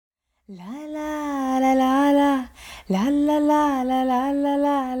La la la la la la la la la la la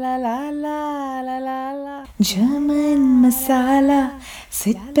la la la la la la. German masala.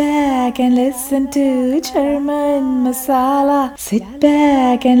 Sit back and listen to German masala. Sit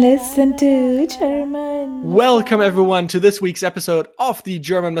back and listen to German. Welcome everyone to this week's episode of the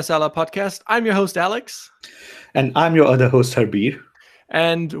German Masala podcast. I'm your host Alex. And I'm your other host, Harbir.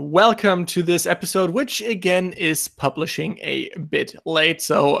 And welcome to this episode, which again is publishing a bit late.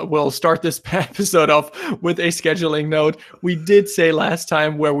 So we'll start this episode off with a scheduling note. We did say last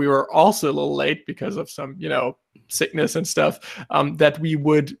time, where we were also a little late because of some, sickness and stuff, that we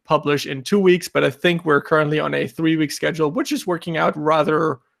would publish in 2 weeks. But I think we're currently on a 3-week schedule, which is working out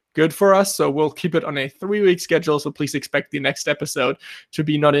rather good for us. So we'll keep it on a 3-week schedule. So please expect the next episode to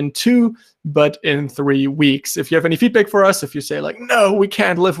be not in 2, but in 3 weeks. If you have any feedback for us, if you say like, no, we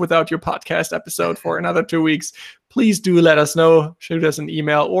can't live without your podcast episode for another 2 weeks, please do let us know. Shoot us an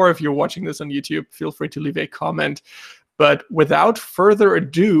email, or if you're watching this on YouTube, feel free to leave a comment. But without further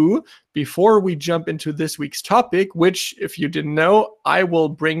ado, before we jump into this week's topic, which, if you didn't know, I will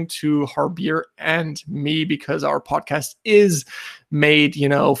bring to Harbir and me, because our podcast is made,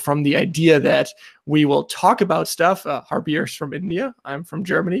 from the idea that we will talk about stuff. Harbir's from India. I'm from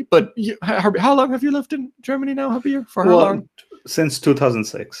Germany. But how long have you lived in Germany now, Harbir? For how long? Since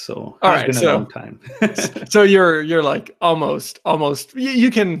 2006, so it's been a long time. So you're like almost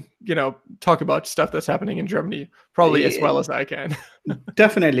you can talk about stuff that's happening in Germany probably as well as I can.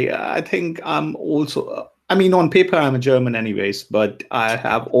 Definitely. I think I'm also, on paper I'm a German anyways, but I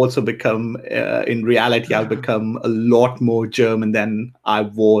have also become, in reality, I've become a lot more German than I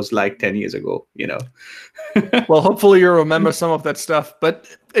was like 10 years ago, Well, hopefully you'll remember some of that stuff. But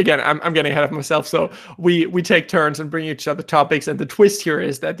again, I'm getting ahead of myself. So we take turns and bring each other topics. And the twist here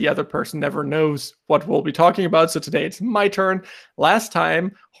is that the other person never knows what we'll be talking about. So today it's my turn. Last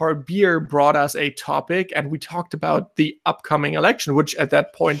time, Harbir brought us a topic and we talked about the upcoming election, which at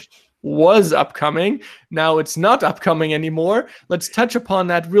that point was upcoming. Now it's not upcoming anymore. Let's touch upon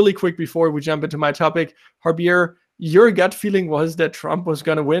that really quick before we jump into my topic. Harbir, your gut feeling was that Trump was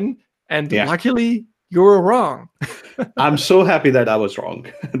going to win. And luckily, you were wrong. I'm so happy that I was wrong,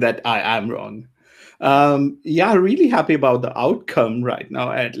 that I am wrong. Really happy about the outcome right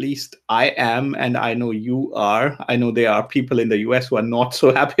now. At least I am, and I know you are. I know there are people in the US who are not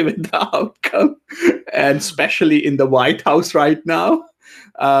so happy with the outcome, and especially in the White House right now.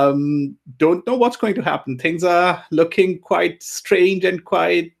 Don't know what's going to happen. Things are looking quite strange and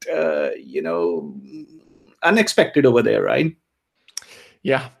quite, unexpected over there, right?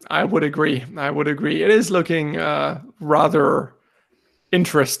 Yeah, I would agree. It is looking rather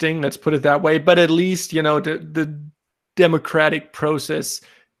interesting, let's put it that way. But at least, the democratic process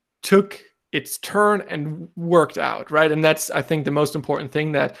took its turn and worked out, right? And that's, I think, the most important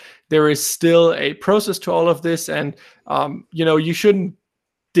thing, that there is still a process to all of this. And, you shouldn't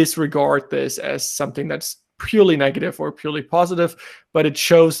disregard this as something that's purely negative or purely positive. But it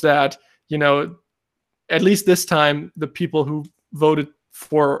shows that, at least this time, the people who voted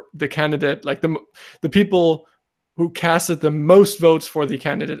for the candidate, like the people who casted the most votes for the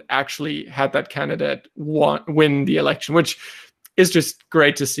candidate, actually had that candidate win the election, which is just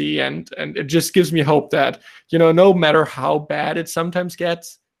great to see. And it just gives me hope that, no matter how bad it sometimes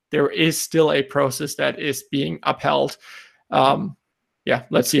gets, there is still a process that is being upheld.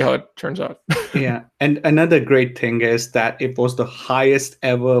 Let's see how it turns out. Yeah. And another great thing is that it was the highest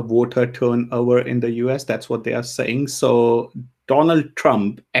ever voter turnover in the US. That's what they are saying. So Donald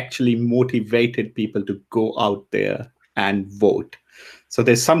Trump actually motivated people to go out there and vote. So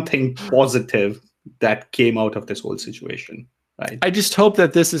there's something positive that came out of this whole situation, right? I just hope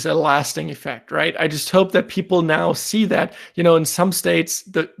that this is a lasting effect, right? I just hope that people now see that, in some states,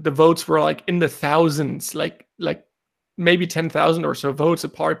 the votes were like in the thousands, like maybe 10,000 or so votes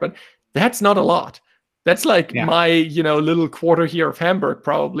apart, but that's not a lot. That's like my, little quarter here of Hamburg,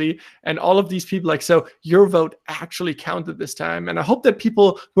 probably. And all of these people, so your vote actually counted this time. And I hope that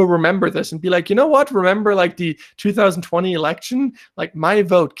people will remember this and be like, you know what? Remember the 2020 election? Like, my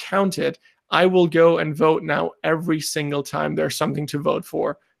vote counted. I will go and vote now every single time there's something to vote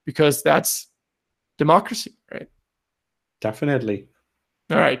for, because that's democracy, right? Definitely.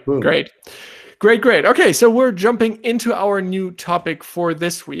 All right, Boom. Great. Okay, so we're jumping into our new topic for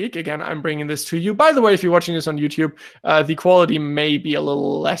this week. Again, I'm bringing this to you. By the way, if you're watching this on YouTube, the quality may be a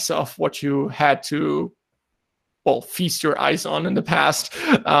little less of what you had to, feast your eyes on in the past.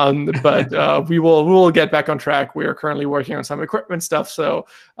 But we will get back on track. We are currently working on some equipment stuff, so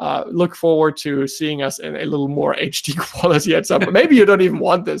look forward to seeing us in a little more HD quality at some point. Maybe you don't even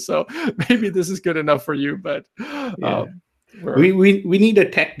want this, so maybe this is good enough for you. But We need a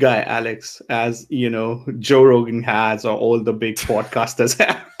tech guy, Alex, as Joe Rogan has, or all the big podcasters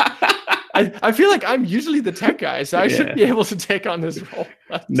have. I feel like I'm usually the tech guy, so I should be able to take on this role.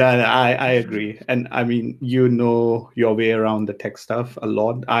 No, I agree. And I mean, your way around the tech stuff a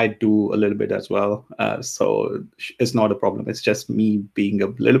lot. I do a little bit as well. So it's not a problem. It's just me being a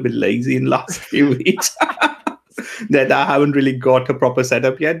little bit lazy in the last few weeks that I haven't really got a proper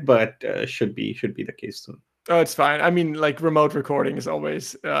setup yet, but should be the case soon. Oh, it's fine. I mean, like remote recording is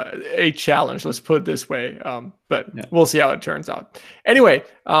always a challenge. Let's put it this way. But we'll see how it turns out. Anyway,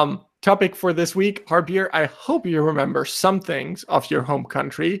 topic for this week, hard beer. I hope you remember some things of your home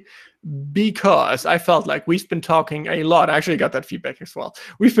country, because I felt like we've been talking a lot. I actually got that feedback as well.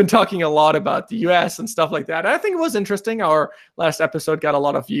 We've been talking a lot about the US and stuff like that. I think it was interesting. Our last episode got a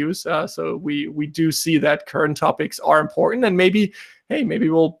lot of views. So we do see that current topics are important, and maybe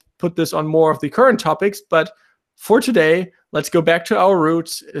we'll put this on more of the current topics. But for today, let's go back to our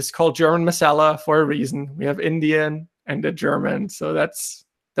roots. It's called German Masala for a reason. We have Indian and a German. So that's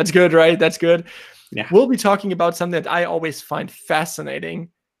good, right? That's good. Yeah. We'll be talking about something that I always find fascinating,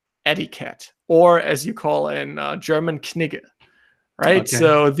 etiquette, or as you call in German, Knigge, right? Okay.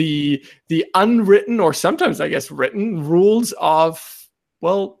 So the unwritten, or sometimes I guess written, rules of,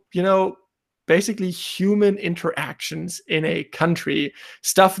 basically human interactions in a country,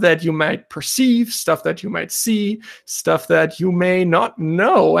 stuff that you might perceive, stuff that you might see, stuff that you may not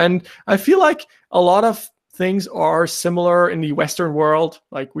know. And I feel like a lot of things are similar in the Western world.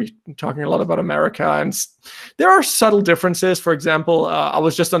 Like we've been talking a lot about America, and there are subtle differences. For example, I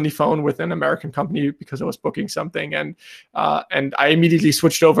was just on the phone with an American company because I was booking something, and I immediately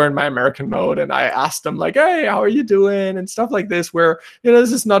switched over in my American mode, and I asked them like, "Hey, how are you doing?" and stuff like this, where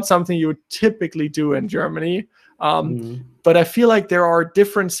this is not something you would typically do in Germany. But I feel like there are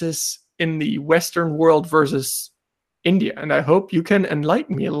differences in the Western world versus India, and I hope you can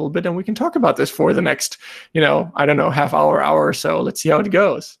enlighten me a little bit, and we can talk about this for the next, I don't know, half hour or so. Let's see how it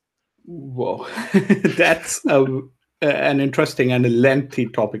goes. Whoa, that's an interesting and a lengthy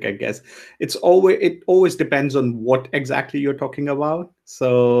topic, I guess. It always depends on what exactly you're talking about.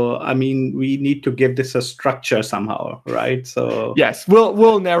 So, I mean, we need to give this a structure somehow, right? So yes,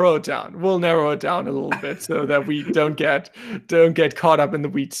 we'll narrow it down. We'll narrow it down a little bit so that we don't get caught up in the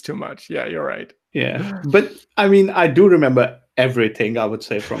weeds too much. Yeah, you're right. Yeah, but I mean, I do remember everything, I would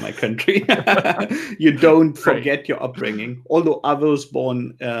say, from my country. You don't forget your upbringing. Although I was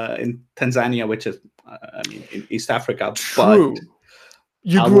born in Tanzania, which is, in East Africa. True. But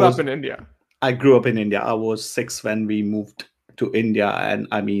you grew up in India. I grew up in India. I was 6 when we moved to India, and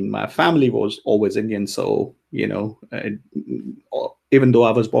I mean, my family was always Indian. So, even though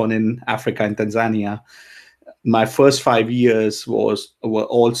I was born in Africa, in Tanzania, my first 5 years were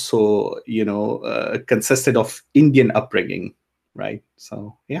also, consisted of Indian upbringing, right?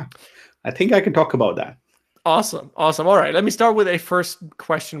 So, yeah, I think I can talk about that. Awesome. All right, let me start with a first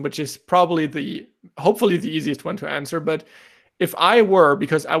question, which is probably hopefully the easiest one to answer. But if I were,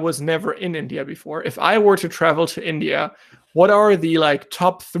 because I was never in India before, if I were to travel to India, what are the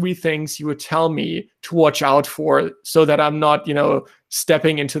top 3 things you would tell me to watch out for, so that I'm not,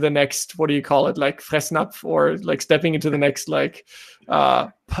 stepping into the next, what do you call it, like Fressnapf, or like stepping into the next, like,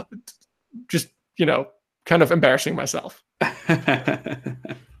 just, kind of embarrassing myself?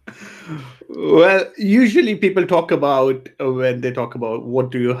 Well, usually people talk about, when they talk about what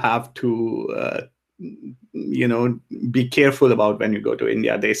do you have to, be careful about when you go to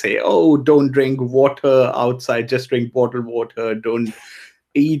India, they say, oh, don't drink water outside, just drink bottled water. Don't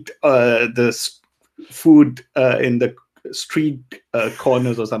eat the food in the street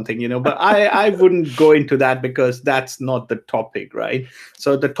corners or something, but I wouldn't go into that, because that's not the topic, right?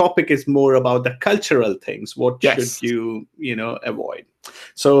 So the topic is more about the cultural things. What should you avoid?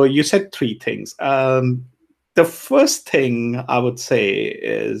 So you said 3 things. The first thing I would say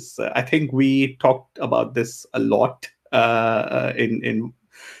is, I think we talked about this a lot in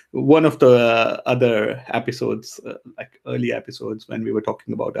one of the other episodes, like early episodes, when we were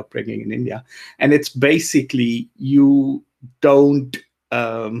talking about upbringing in India. And it's basically, you don't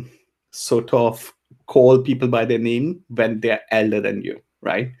sort of call people by their name when they're elder than you,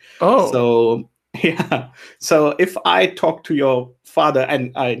 right? Oh. So, yeah. So if I talk to your father,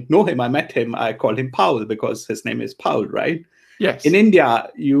 and I know him, I met him, I call him Paul because his name is Paul, right? Yes. In India,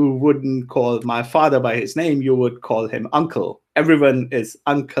 you wouldn't call my father by his name, you would call him uncle. Everyone is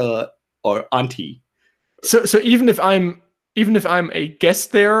uncle or auntie. So even if I'm a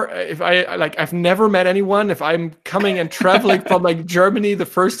guest there, if I've never met anyone, if I'm coming and traveling from Germany the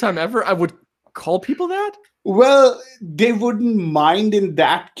first time ever, I would call people that? Well, they wouldn't mind in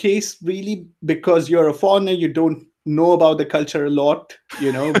that case, really, because you're a foreigner. You don't know about the culture a lot,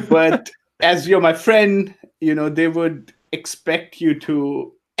 but as you're my friend, they would expect you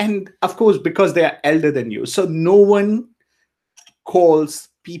to, and of course, because they are elder than you, so no one calls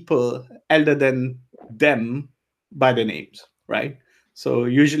people elder than them by their names, right? So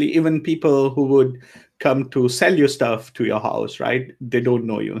usually even people who would come to sell you stuff to your house, right? They don't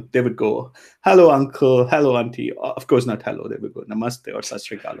know you. They would go, hello, uncle, hello, auntie. Of course, not hello. They would go namaste or sat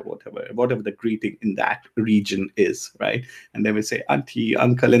sri akal or whatever the greeting in that region is, right? And they would say auntie,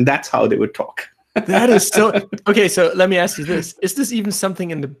 uncle, and that's how they would talk. That is so okay. So let me ask you this: is this even something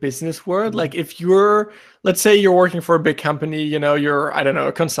in the business world? Like, if you're, let's say, you're working for a big company, you're, I don't know,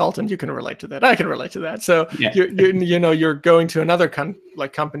 a consultant. You can relate to that. I can relate to that. So Yeah. you're going to another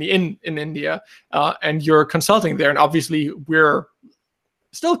company in India, and you're consulting there, and obviously we're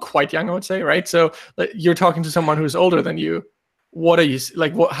still quite young, I would say, right? So you're talking to someone who's older than you. What are you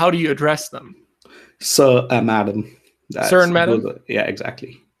like? How do you address them? Sir, madam. Sir and madam. Yeah,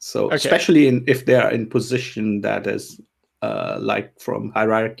 exactly. So Okay. especially if they are in position that is like from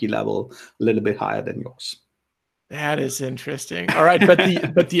hierarchy level a little bit higher than yours. That is interesting. All right, but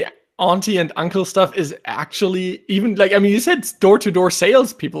the auntie and uncle stuff is actually even like, I mean, you said door-to-door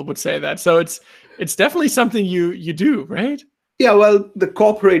sales people would say that, so it's definitely something you do, right? Yeah, well, the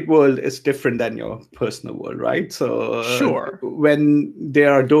corporate world is different than your personal world, right? So Sure. when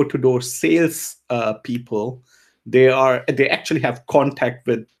there are door-to-door sales people, they actually have contact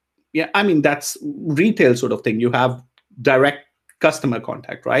with, yeah, I mean, that's retail sort of thing. You have direct customer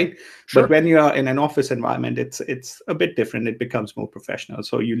contact, right? Sure. But when you are in an office environment, it's a bit different. It becomes more professional.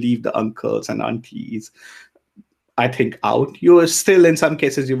 So you leave the uncles and aunties, I think, out. You are still, in some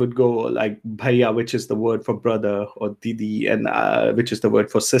cases, you would go like bhaiya, which is the word for brother, or didi, and which is the word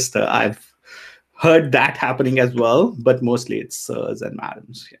for sister. I've heard that happening as well, but mostly it's sirs and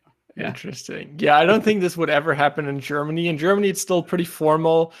madams. Yeah. Yeah. Interesting. Yeah, I don't think this would ever happen in Germany. In Germany, it's still pretty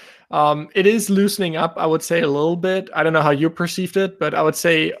formal. It is loosening up, I would say, a little bit. I don't know how you perceived it, but I would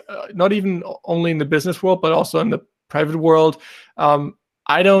say not even only in the business world, but also in the private world.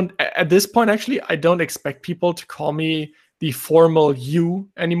 I don't, at this point, actually, I don't expect people to call me the formal you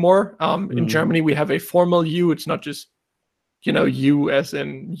anymore. In Germany, we have a formal you. It's not just, you as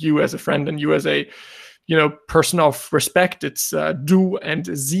in you as a friend and you as a, person of respect. It's du and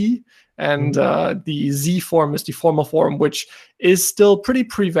sie, and the z form is the formal form, which is still pretty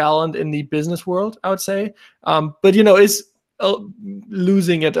prevalent in the business world, I would say. But is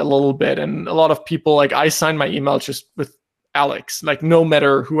losing it a little bit, and a lot of people, like, I sign my email just with Alex, like, no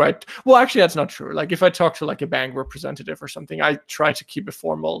matter who well, actually, that's not true. Like, if I talk to like a bank representative or something, I try to keep a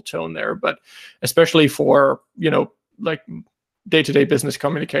formal tone there, but especially for like day-to-day business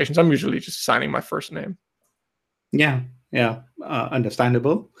communications, I'm usually just signing my first name. Yeah,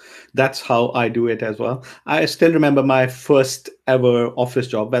 understandable. That's how I do it as well. I still remember my first ever office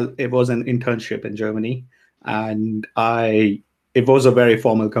job. Well, it was an internship in Germany, and it was a very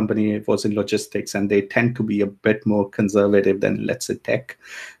formal company. It was in logistics, and they tend to be a bit more conservative than, let's say, tech.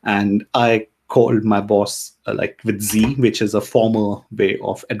 And I called my boss like with Z, which is a formal way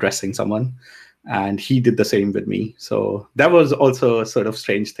of addressing someone. And he did the same with me. So that was also a sort of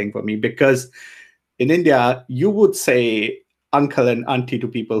strange thing for me, because in India, you would say uncle and auntie to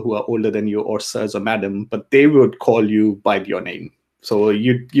people who are older than you, or sirs or madam, but they would call you by your name. So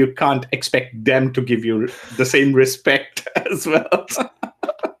you can't expect them to give you the same respect as well.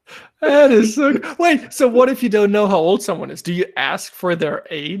 That is so. Wait, so what if you don't know how old someone is? Do you ask for their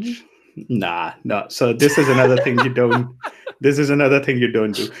age? Nah, no. So this is another thing you don't. This is another thing you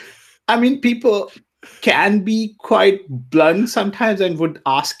don't do. I mean, people can be quite blunt sometimes and would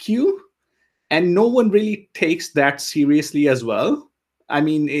ask you, and no one really takes that seriously as well. I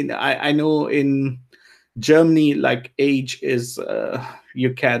mean, I know in Germany, like, age is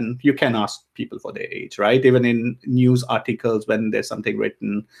you can ask people for their age, right? Even in news articles, when there's something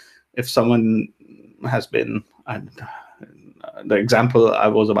written, if someone has been, the example I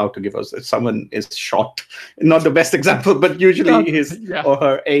was about to give was, if someone is shot, not the best example, but usually his or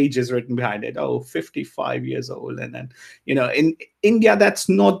her age is written behind it. 55 years old. And then, in India, that's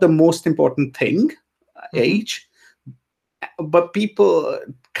not the most important thing, age. But people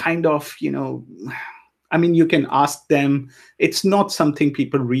kind of, I mean, you can ask them. It's not something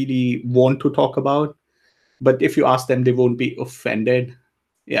people really want to talk about. But if you ask them, they won't be offended.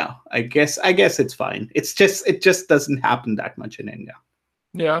 Yeah, I guess it's fine. It just doesn't happen that much in India.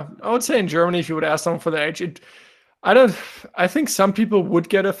 Yeah, I would say in Germany, if you would ask someone for their age, I think some people would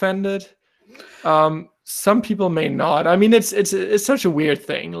get offended. Some people may not. I mean, it's such a weird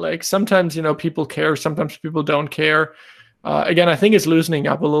thing. Like, sometimes, people care, sometimes people don't care. Again, I think it's loosening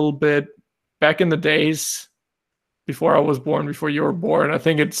up a little bit. Back in the days, before I was born, before you were born. I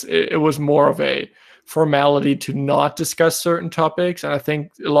think it was more of a formality to not discuss certain topics, and I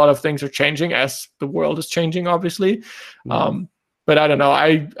think a lot of things are changing as the world is changing, obviously. But I don't know.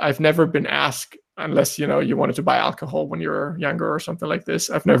 I've never been asked, unless you wanted to buy alcohol when you were younger or something like this.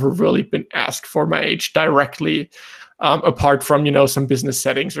 I've never really been asked for my age directly, apart from some business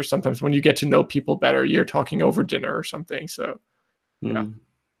settings, or sometimes when you get to know people better, you're talking over dinner or something. So yeah,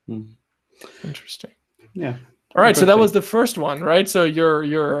 interesting. Yeah. All right, so that was the first one, right? So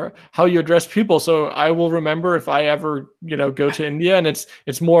your how you address people. So I will remember if I ever go to India and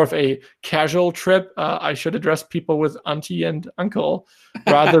it's more of a casual trip. I should address people with auntie and uncle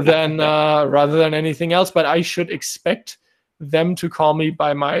rather than anything else. But I should expect them to call me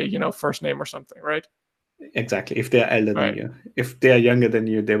by my first name or something, right? Exactly. If they're elder than you, if they're younger than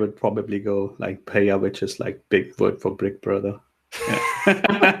you, they would probably go like Bhaiya, which is like big word for big brother.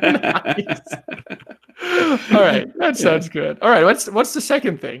 Yeah. Nice. All right, that sounds good. All right, what's the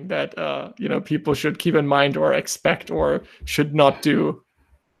second thing that people should keep in mind or expect or should not do?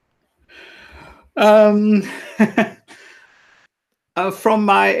 From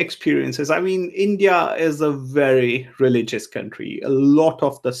my experiences, I mean, India is a very religious country. A lot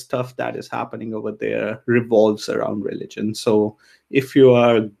of the stuff that is happening over there revolves around religion. So if you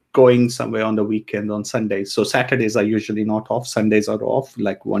are going somewhere on the weekend on Sundays, so Saturdays are usually not off, Sundays are off,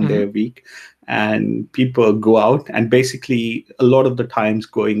 like one day a week, and people go out, and basically a lot of the times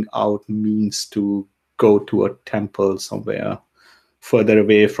going out means to go to a temple somewhere further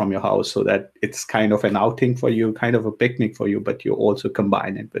away from your house, so that it's kind of an outing for you, kind of a picnic for you, but you also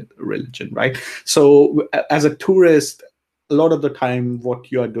combine it with religion, right? So as a tourist, a lot of the time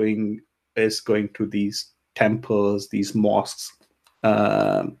what you are doing is going to these temples, these mosques,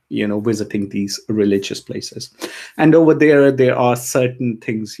 visiting these religious places. And over there are certain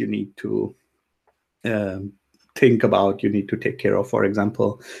things you need to think about, you need to take care of. For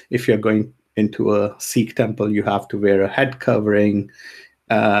example, if you're going into a Sikh temple, you have to wear a head covering.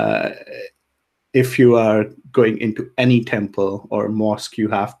 If you are going into any temple or mosque, you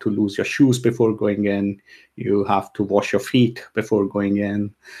have to lose your shoes before going in. You have to wash your feet before going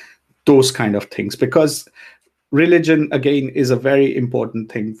in. Those kind of things, because religion, again, is a very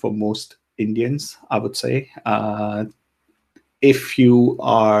important thing for most Indians, I would say. If you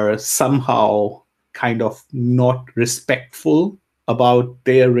are somehow kind of not respectful about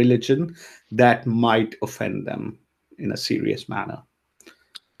their religion, that might offend them in a serious manner.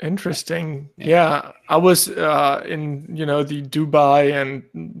 Interesting. Yeah, I was in the Dubai and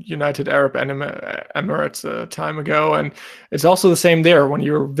United Arab Emirates a time ago, and it's also the same there. When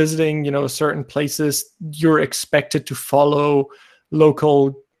you're visiting certain places, you're expected to follow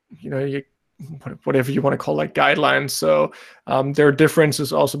local whatever you want to call, like, guidelines. So there are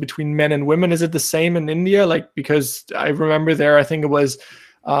differences also between men and women. Is it the same in India? Like, because I remember there, I think it was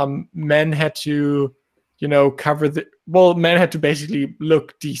men had to men had to basically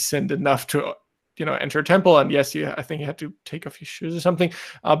look decent enough to enter a temple, and yes, I think you had to take off your shoes or something,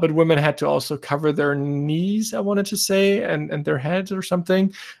 but women had to also cover their knees, I wanted to say, and their heads or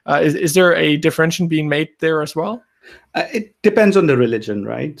something. Is there a differentiation being made there as well? It depends on the religion,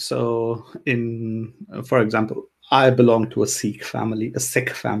 right? So for example, I belong to a Sikh family, that's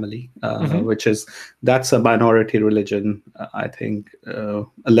a minority religion. I think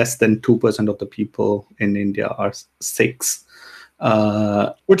less than 2% of the people in India are Sikhs.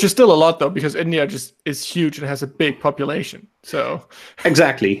 Which is still a lot, though, because India just is huge and has a big population. So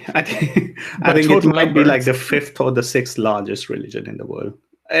exactly, I think it might be like the 5th or the 6th largest religion in the world.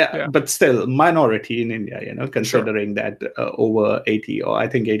 But still minority in India, considering that over 80 or I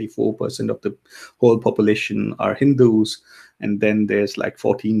think 84% of the whole population are Hindus, and then there's like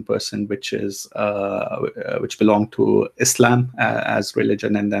 14% which belong to Islam as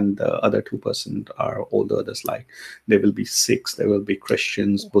religion, and then the other 2% are all the others, like there will be Sikhs, there will be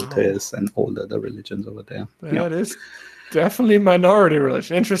Christians, Buddhists, and all the other religions over there. That is definitely minority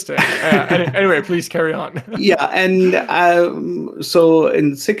religion. Interesting. Anyway, please carry on. Yeah, and so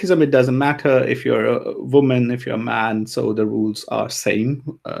in Sikhism, it doesn't matter if you're a woman, if you're a man. So the rules are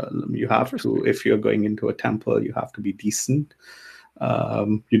same. You have to, if you're going into a temple, you have to be decent.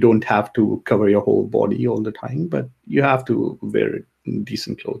 You don't have to cover your whole body all the time, but you have to wear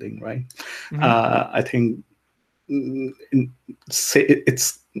decent clothing, right? I think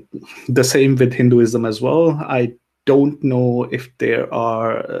it's the same with Hinduism as well. I don't know if there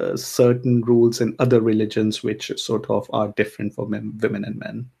are certain rules in other religions which sort of are different for women and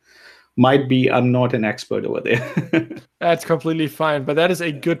men. Might be, I'm not an expert over there. That's completely fine, but that is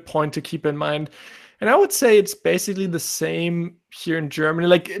a good point to keep in mind. And I would say it's basically the same here in Germany,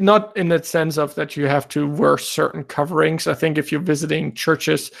 like not in the sense of that you have to wear certain coverings. I think if you're visiting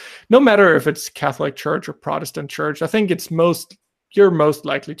churches, no matter if it's Catholic church or Protestant church, I think you're most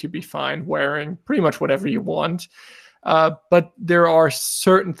likely to be fine wearing pretty much whatever you want. But there are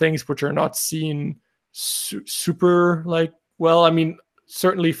certain things which are not seen super like, well, I mean,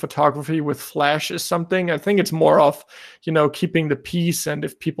 certainly photography with flash is something. I think it's more of, keeping the peace. And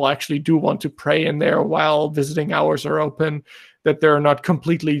if people actually do want to pray in there while visiting hours are open, that they're not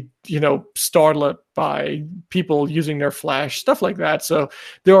completely, startled by people using their flash, stuff like that. So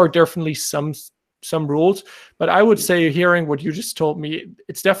there are definitely some rules, but I would say, hearing what you just told me,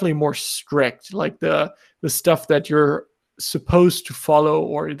 it's definitely more strict. Like the stuff that you're supposed to follow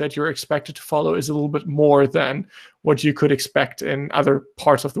or that you're expected to follow is a little bit more than what you could expect in other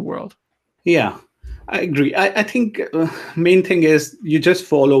parts of the world. Yeah, I agree. I think main thing is you just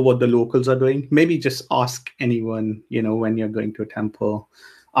follow what the locals are doing. Maybe just ask anyone, when you're going to a temple.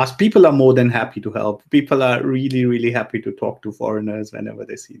 People are more than happy to help. People are really, really happy to talk to foreigners whenever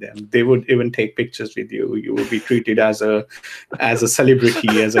they see them. They would even take pictures with you. You would be treated as a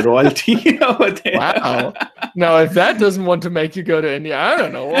celebrity, as a royalty over there. Wow. Now, if that doesn't want to make you go to India, I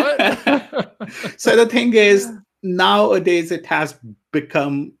don't know what. So the thing is, nowadays it has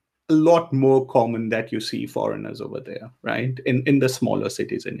become a lot more common that you see foreigners over there, right? In the smaller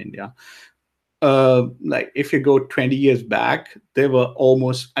cities in India. Like if you go 20 years back, they were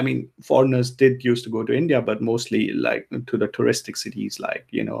almost, foreigners did used to go to India, but mostly like to the touristic cities like,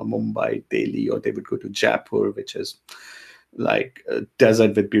 Mumbai, Delhi, or they would go to Jaipur, which is like a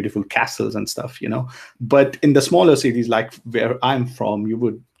desert with beautiful castles and stuff, But in the smaller cities, like where I'm from, you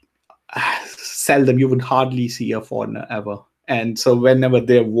would hardly see a foreigner ever. And so whenever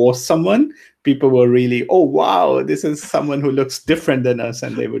there was someone, people were really, oh, wow, this is someone who looks different than us.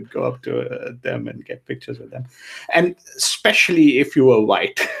 And they would go up to them and get pictures with them. And especially if you were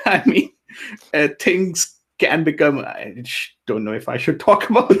white, things can become, I don't know if I should talk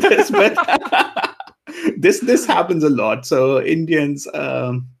about this, but this happens a lot. So Indians,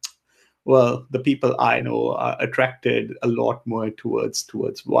 the people I know are attracted a lot more towards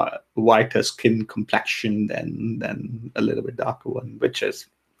whiter skin complexion than a little bit darker one, which is,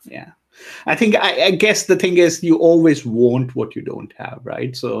 yeah. I think, I guess the thing is you always want what you don't have,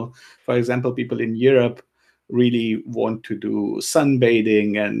 right? So, for example, people in Europe really want to do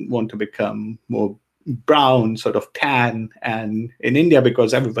sunbathing and want to become more brown, sort of tan. And in India,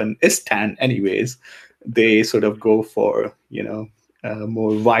 because everyone is tan anyways, they sort of go for,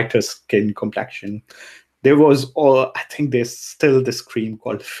 more whiter skin complexion. There was, I think there's still this cream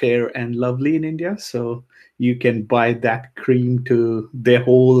called Fair and Lovely in India. So you can buy that cream to their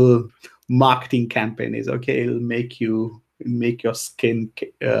whole marketing campaign is, okay, it'll make your skin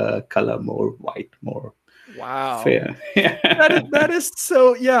color more white, more fair. that is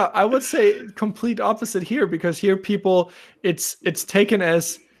so, yeah, I would say complete opposite here, because here people, it's taken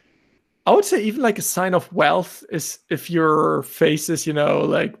as, I would say even like a sign of wealth is if your face is,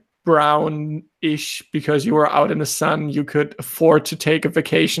 like brownish because you were out in the sun, you could afford to take a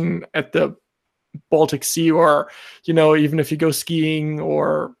vacation at the Baltic Sea, or, even if you go skiing,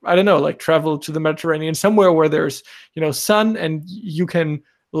 or I don't know, like travel to the Mediterranean, somewhere where there's, sun and you can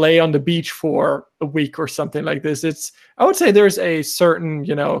lay on the beach for a week or something like this. I would say there's a certain,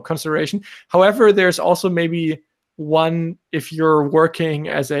 consideration. However, there's also maybe one, if you're working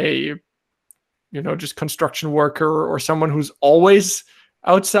as a, just construction worker or someone who's always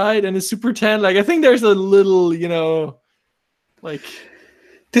outside and is super tan. Like, I think there's a little, like,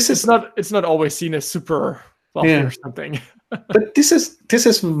 it's not always seen as super wealthy or something. But this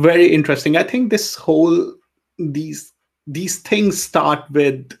is very interesting. I think these things start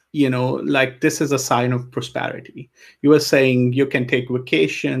with, like, this is a sign of prosperity. You were saying you can take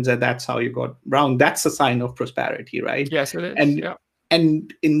vacations and that's how you got around. That's a sign of prosperity, right? Yes, it is.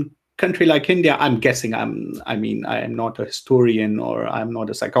 And in country like India, I'm guessing, I am not a historian or I'm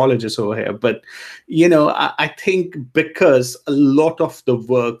not a psychologist over here, but, I think because a lot of the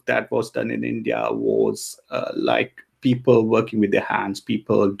work that was done in India was like people working with their hands,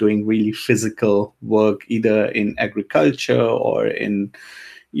 people doing really physical work, either in agriculture or in,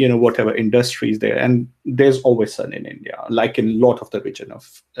 whatever industries there. And there's always sun in India, like in a lot of the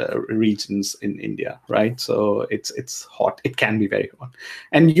regions in India, right? So it's hot. It can be very hot.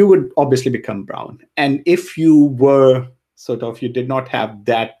 And you would obviously become brown. And if you were you did not have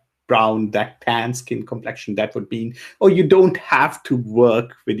that brown, that tan skin complexion, that would mean, you don't have to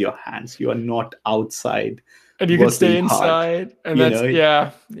work with your hands. You are not outside. And you can stay inside. And that's,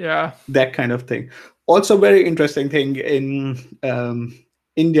 yeah. That kind of thing. Also, very interesting thing in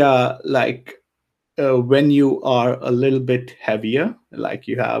India, like when you are a little bit heavier, like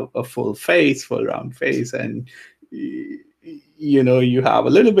you have a full round face, and you have a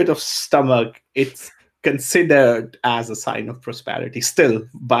little bit of stomach, it's considered as a sign of prosperity still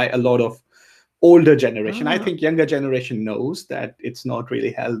by a lot of older generation. I think younger generation knows that it's not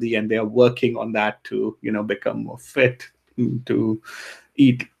really healthy, and they are working on that to become more fit, to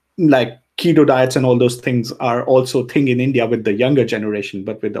eat like keto diets, and all those things are also thing in India with the younger generation.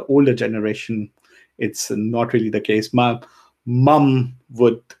 But with the older generation, it's not really the case. My mom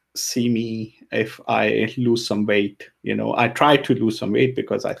would see me if I lose some weight. I try to lose some weight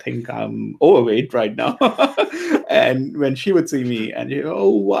because I think I'm overweight right now. And when she would see me and, oh,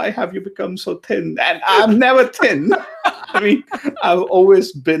 why have you become so thin? And I'm never thin. I mean, I've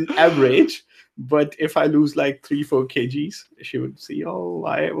always been average. But if I lose like 3-4 kgs, she would see, oh,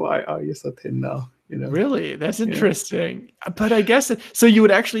 why are you so thin now? Really? That's interesting. But I guess so you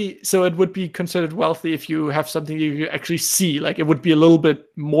would actually, so it would be considered wealthy if you have something you actually see. Like it would be a little bit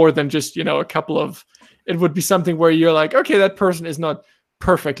more than just, a couple of, it would be something where you're like, okay, that person is not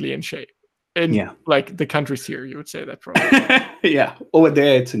perfectly in shape. In like the countries here, you would say that probably. Yeah, over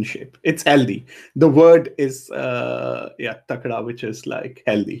there it's in shape. It's healthy. The word is takra, which is like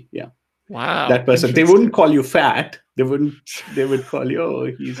healthy. Yeah. Wow. That person. They wouldn't call you fat. They would call you,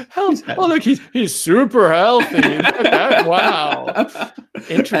 oh, he's healthy. Oh, look, he's super healthy. Wow.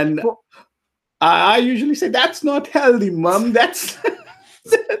 Interesting. And I usually say, that's not healthy, Mom. That's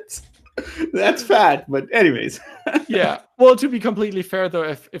fat. But anyways. Yeah. Well, to be completely fair,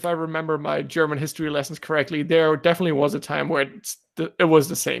 though, if I remember my German history lessons correctly, there definitely was a time where it was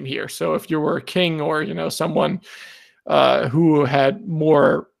the same here. So if you were a king or, someone who had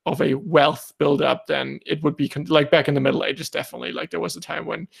more of a wealth build up, then it would be like back in the Middle Ages, definitely. Like there was a time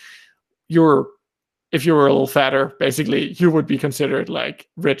when if you were a little fatter, basically you would be considered like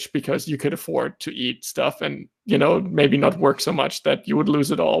rich because you could afford to eat stuff and, maybe not work so much that you would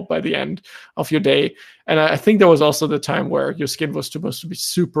lose it all by the end of your day. And I think there was also the time where your skin was supposed to be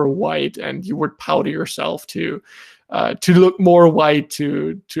super white and you would powder yourself to look more white,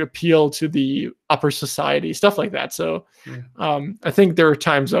 to appeal to the upper society, stuff like that. So I think there are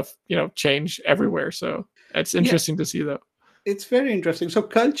times of, change everywhere. So it's interesting to see, though. It's very interesting. So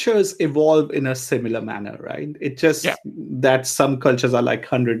cultures evolve in a similar manner, right? It just that some cultures are like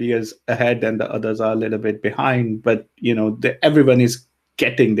 100 years ahead and the others are a little bit behind. But, everyone is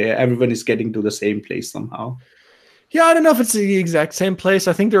getting there. Everyone is getting to the same place somehow. Yeah, I don't know if it's the exact same place.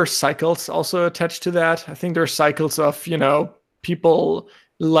 I think there are cycles also attached to that. I think there are cycles of, people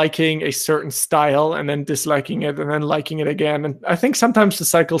liking a certain style and then disliking it and then liking it again. And I think sometimes the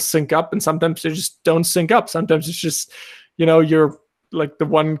cycles sync up and sometimes they just don't sync up. Sometimes it's just, you're like the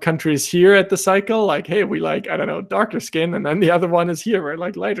one country is here at the cycle, like, hey, we like, I don't know, darker skin. And then the other one is here, right?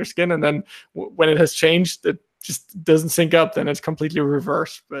 Like lighter skin. And then when it has changed, it just doesn't sync up. Then it's completely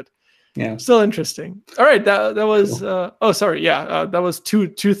reversed. But yeah, still interesting. All right, that was cool. That was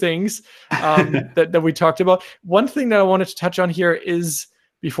two things that we talked about. One thing that I wanted to touch on here is,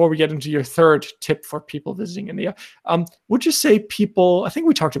 before we get into your third tip for people visiting India, would you say people, I think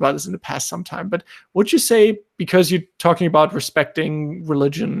we talked about this in the past sometime, but would you say, because you're talking about respecting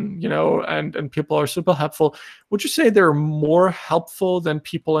religion, and people are super helpful, would you say they're more helpful than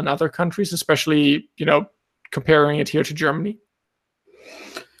people in other countries, especially, comparing it here to Germany?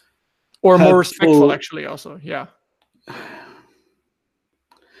 Or more respectful, actually, also, yeah.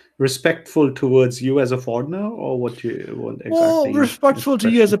 Respectful towards you as a foreigner, or what you want exactly? Well, respectful to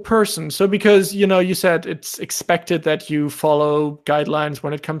you as a person. So because, you said it's expected that you follow guidelines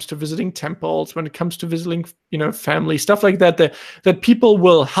when it comes to visiting temples, when it comes to visiting, family, stuff like that, that people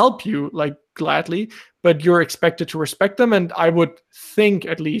will help you, like, gladly, but you're expected to respect them. And I would think,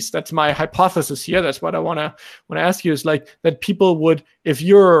 at least that's my hypothesis here, that's what I want to ask you, is like that people would, if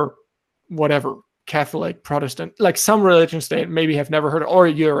you're whatever, Catholic, Protestant, like some religions they maybe have never heard of, or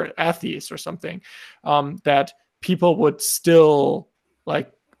you're an atheist or something, that people would still like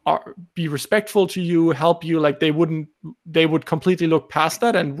be respectful to you, help you. Like they would completely look past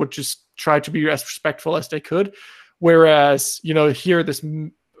that and would just try to be as respectful as they could. Whereas, here, this,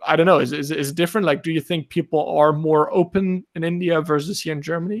 I don't know, is different. Like, do you think people are more open in India versus here in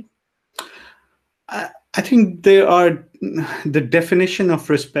Germany? I think the definition of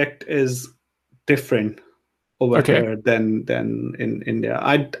respect is different over here than in India.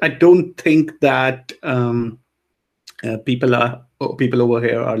 I don't think that people over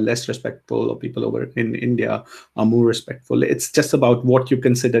here are less respectful, or people over in India are more respectful. It's just about what you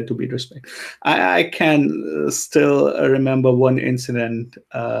consider to be respect. I can still remember one incident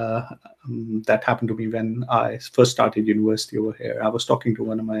that happened to me when I first started university over here. I was talking to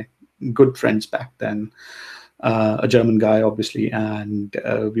one of my good friends back then, a German guy, obviously, and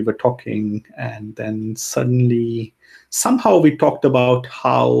we were talking, and then suddenly, somehow we talked about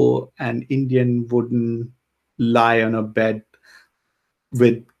how an Indian wouldn't lie on a bed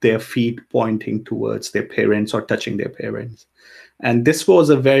with their feet pointing towards their parents or touching their parents. And this was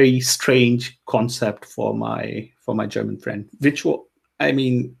a very strange concept for my German friend, which was, I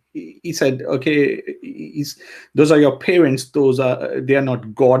mean, he said, okay, those are your parents. They are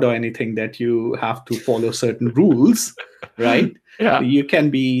not God or anything that you have to follow certain rules, right? Yeah. You can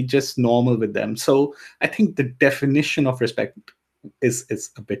be just normal with them. So I think the definition of respect is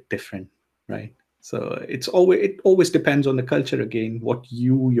a bit different, right? So it always depends on the culture again, what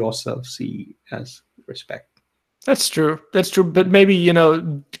you yourself see as respect. That's true. That's true. But maybe,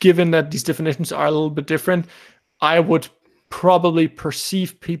 given that these definitions are a little bit different, I would probably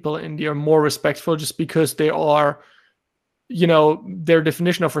perceive people in India more respectful just because they are, their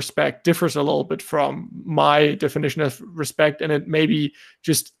definition of respect differs a little bit from my definition of respect. And it maybe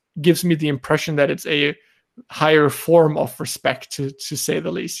just gives me the impression that it's a higher form of respect, to say the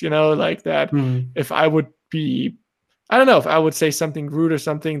least, like that. If I would be, I don't know, if I would say something rude or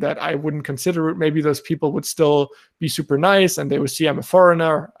something that I wouldn't consider rude, maybe those people would still be super nice and they would see I'm a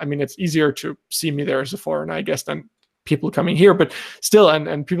foreigner. I mean, it's easier to see me there as a foreigner, I guess, than people coming here, but still,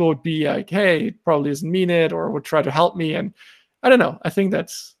 and people would be like, hey, it probably doesn't mean it, or would try to help me. And I don't know. I think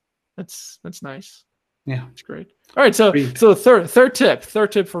that's nice. Yeah. It's great. All right. So third tip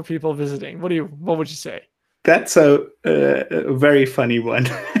for people visiting. What would you say? That's a very funny one.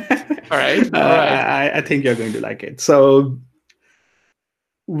 All right. I think you're going to like it. So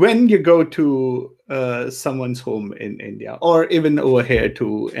when you go to someone's home in India, or even over here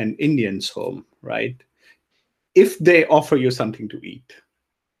to an Indian's home, right? If they offer you something to eat,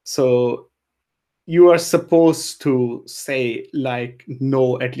 so you are supposed to say like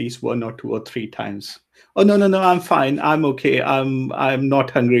no at least 1 or 2 or 3 times. Oh, no, I'm fine. I'm okay. I'm not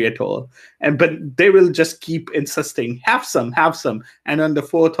hungry at all. But they will just keep insisting, have some. And on the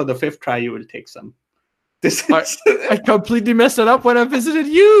 4th or the 5th try, you will take some. This is I completely messed it up when I visited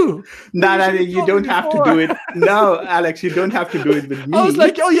you. No, you don't have to do it. No, Alex, you don't have to do it with me. I was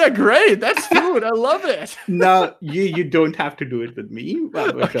like, oh yeah, great. That's food. I love it. No, you don't have to do it with me,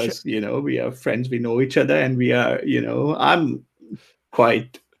 because, we are friends, we know each other, and we are, I'm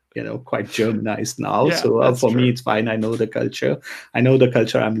quite Germanized now. Yeah, so for true. me, it's fine. I know the culture.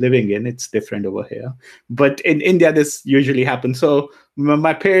 I'm living in. It's different over here. But in India, this usually happens. So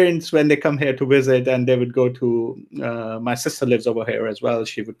my parents, when they come here to visit, and they would go to, my sister lives over here as well.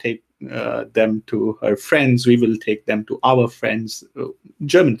 She would take them to her friends. We will take them to our friends,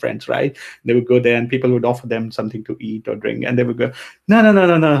 German friends, right? They would go there and people would offer them something to eat or drink. And they would go,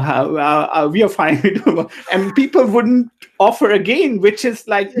 no, we are fine. And people wouldn't offer again, which is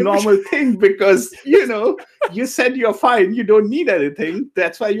like normal thing, because, you said you're fine. You don't need anything.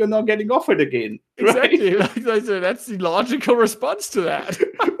 That's why you're not getting offered again. Exactly. Right? That's the logical response to that.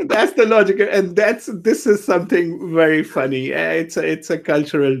 That's the logical, and this is something very funny. It's a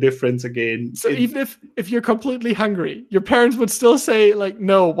cultural difference again. So even if you're completely hungry, your parents would still say like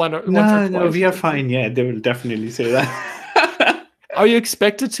no, once or twice. No, we are fine. Yeah, they will definitely say that. Are you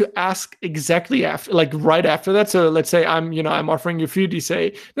expected to ask exactly after, like right after that? So let's say I'm offering you food. You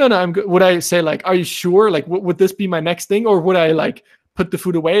say no, I'm good. Would I say like, are you sure? Like, would this be my next thing, or would I like put the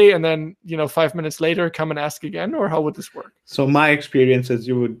food away and then 5 minutes later come and ask again, or how would this work? So my experience is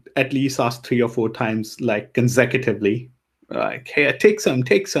you would at least ask 3 or 4 times, like consecutively, like, hey, take some.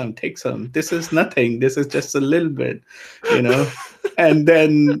 This is nothing. This is just a little bit, and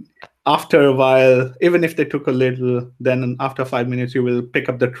then after a while, even if they took a little, then after 5 minutes, you will pick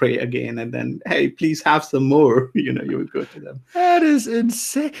up the tray again, and then, hey, please have some more. You will go to them. That is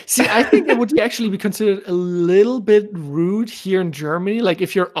insane. See, I think it would actually be considered a little bit rude here in Germany. Like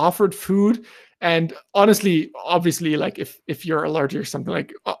if you're offered food, and honestly, obviously, like if you're allergic or something,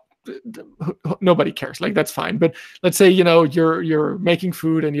 like nobody cares. Like that's fine. But let's say you're making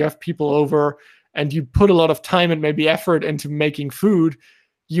food and you have people over, and you put a lot of time and maybe effort into making food.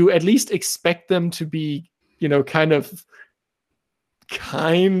 You at least expect them to be, kind of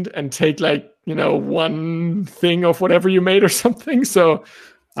kind and take like, one thing of whatever you made or something. So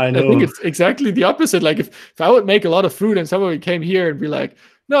I think it's exactly the opposite. Like if I would make a lot of food and somebody came here and be like,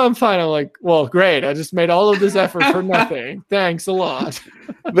 no, I'm fine. I'm like, well, great. I just made all of this effort for nothing. Thanks a lot.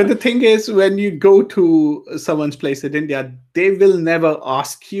 But the thing is, when you go to someone's place in India, they will never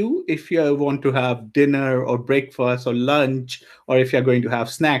ask you if you want to have dinner or breakfast or lunch, or if you're going to have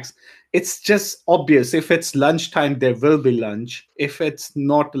snacks. it's just obvious. If it's lunchtime, there will be lunch. If it's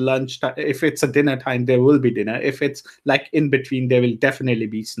not lunchtime, if it's a dinner time, there will be dinner. If it's like in between, there will definitely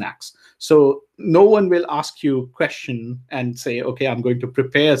be snacks. So no one will ask you a question and say, okay, I'm going to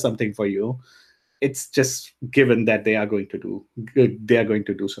prepare something for you. It's just given that they are going to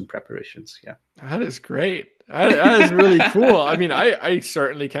do some preparations. Yeah. That is great. That is really cool. I mean, I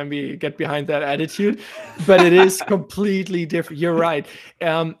certainly can get behind that attitude, but it is completely different. You're right.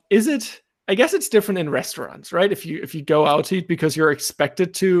 Is it? I guess it's different in restaurants, right? If you go out to eat, because you're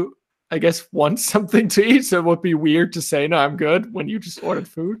expected to, I guess, want something to eat, so it would be weird to say, "No, I'm good," when you just ordered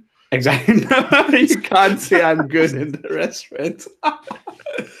food. Exactly. You can't say I'm good in the restaurant.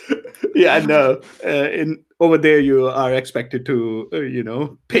 Yeah, no. Over there, you are expected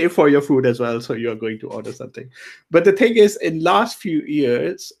to, pay for your food as well. So you're going to order something. But the thing is, in last few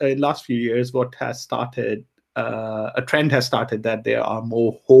years, what has started, a trend has started that there are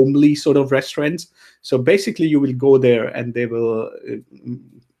more homely sort of restaurants. So basically, you will go there and they will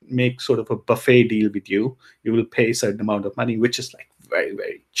make sort of a buffet deal with you. You will pay a certain amount of money, which is like very,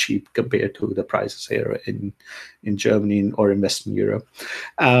 very cheap compared to the prices here in Germany or in Western Europe.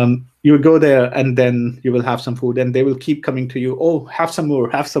 You will go there and then you will have some food and they will keep coming to you. Oh, have some more,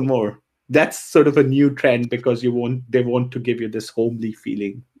 have some more. That's sort of a new trend because they want to give you this homely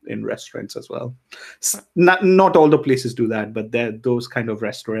feeling in restaurants as well. Not all the places do that, but those kind of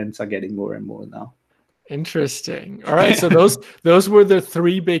restaurants are getting more and more now. Interesting. All right. So those were the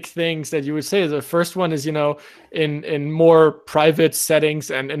three big things that you would say. The first one is, in more private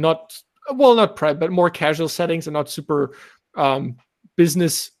settings and not private, but more casual settings and not super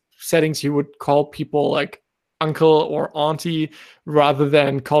business settings, you would call people like uncle or auntie rather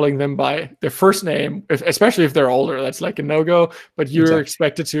than calling them by their first name, especially if they're older. That's like a no-go, but you're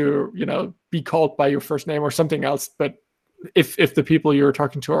expected to, be called by your first name or something else. But if the people you're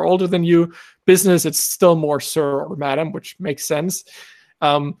talking to are older than you, business, it's still more sir or madam, which makes sense.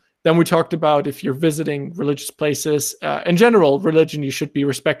 Then we talked about if you're visiting religious places, in general, religion, you should be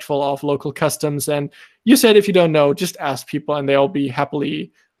respectful of local customs. And you said if you don't know, just ask people and they'll be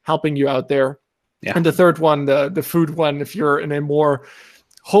happily helping you out there. Yeah. And the third one, the food one, if you're in a more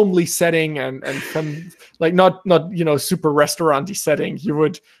homely setting and like not super restaurant-y setting, you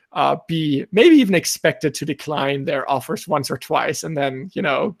would be maybe even expected to decline their offers once or twice and then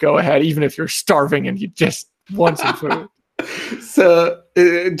go ahead even if you're starving and you just want some food. So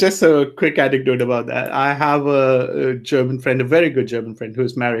just a quick anecdote about that. I have a German friend, a very good German friend,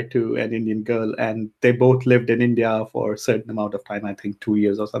 who's married to an Indian girl, and they both lived in India for a certain amount of time, I think 2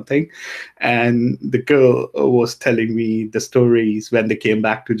 years or something. And the girl was telling me the stories when they came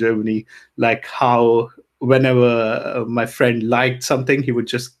back to Germany, like how whenever my friend liked something, he would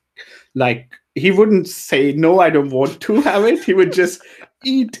just he wouldn't say, no, I don't want to have it. He would just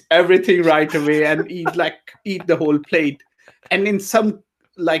eat everything right away and eat the whole plate. And in some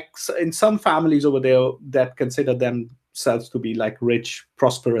families over there that consider themselves to be like rich,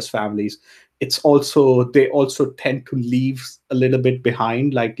 prosperous families, they also tend to leave a little bit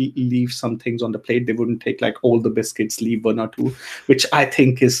behind, like leave some things on the plate. They wouldn't take like all the biscuits, leave one or two, which I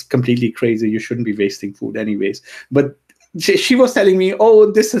think is completely crazy. You shouldn't be wasting food anyways. But she was telling me, oh,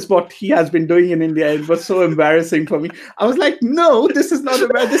 this is what he has been doing in India. It was so embarrassing for me. I was like, no, this is not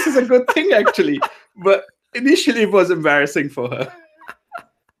embarrassing. This is a good thing, actually. But initially, it was embarrassing for her.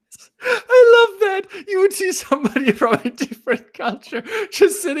 I love that. You would see somebody from a different culture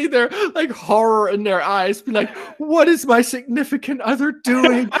just sitting there, like horror in their eyes, be like, what is my significant other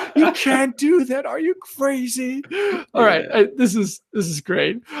doing? You can't do that. Are you crazy? All right. This is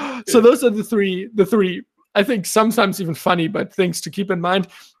great. So those are the three, I think sometimes even funny, but things to keep in mind.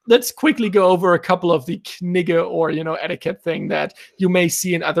 Let's quickly go over a couple of the knigge or, etiquette thing that you may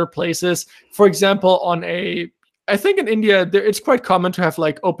see in other places. For example, I think in India, it's quite common to have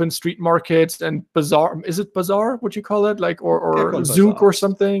like open street markets and bazaar. Is it bazaar? Would you call it or zouk or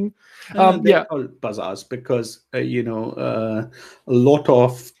something? They're called bazaars because, a lot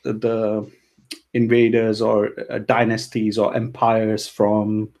of the invaders or dynasties or empires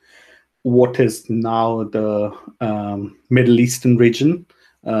from what is now the Middle Eastern region,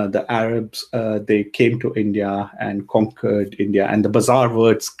 the Arabs, they came to India and conquered India, and the bazaar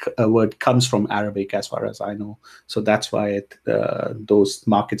word comes from Arabic as far as I know. So that's why those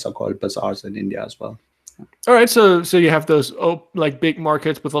markets are called bazaars in India as well. All right, so you have those like big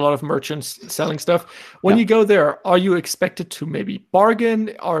markets with a lot of merchants selling stuff. When you go there, are you expected to maybe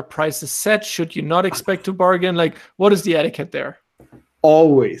bargain? Are prices set? Should you not expect to bargain? Like, what is the etiquette there?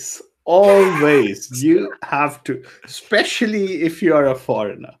 Always you have to, especially if you are a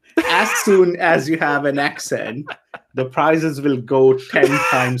foreigner, as soon as you have an accent, the prices will go 10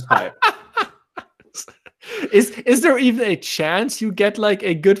 times higher. Is there even a chance you get like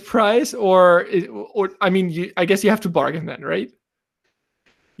a good price, or I mean, I guess you have to bargain then, right?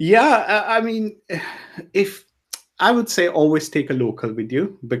 Yeah, I mean, if I would say always take a local with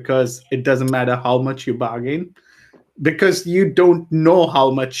you, because it doesn't matter how much you bargain, because you don't know how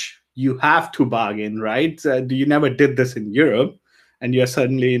much you have to bargain, right? You never did this in Europe, and you're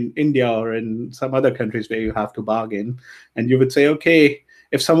suddenly in India or in some other countries where you have to bargain. And you would say, okay,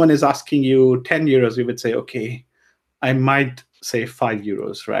 if someone is asking you 10 euros, you would say, okay, I might say 5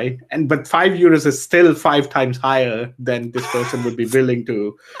 euros, right? But 5 euros is still 5 times higher than this person would be willing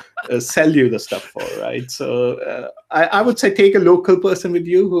to sell you the stuff for, right? So I would say take a local person with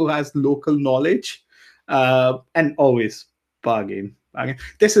you who has local knowledge, and always bargain.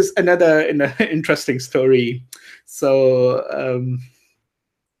 This is another interesting story. So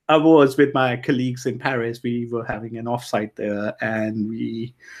I was with my colleagues in Paris. We were having an offsite there, and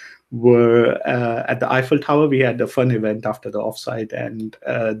we were at the Eiffel Tower. We had a fun event after the offsite, and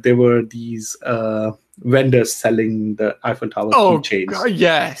there were these vendors selling the Eiffel Tower keychains.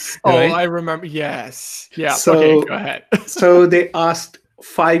 Yes. Right? Oh, I remember. Yes. Yeah. So, okay, go ahead. So they asked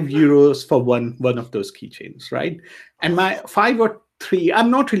 5 euros for one of those keychains, right? And my 5 or 3, I'm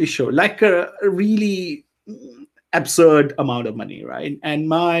not really sure, like a really absurd amount of money, right? And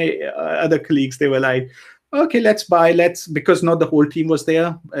my other colleagues, they were like, okay, let's buy, because not the whole team was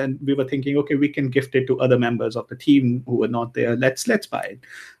there, and we were thinking, okay, we can gift it to other members of the team who were not there. Let's buy it.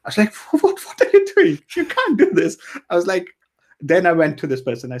 I was like, what are you doing? You can't do this. I was like, then I went to this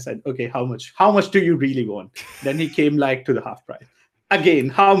person. I said, okay, how much do you really want? Then he came like to the half price. Again,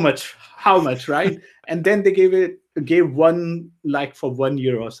 how much, right? And then they gave one, like for 1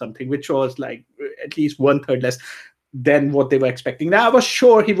 euro or something, which was like at least 1/3 less than what they were expecting. Now, I was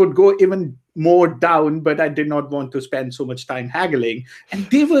sure he would go even more down, but I did not want to spend so much time haggling. And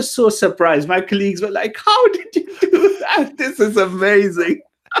they were so surprised. My colleagues were like, how did you do that? This is amazing.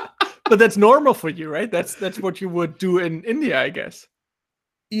 But that's normal for you, right? That's what you would do in India, I guess.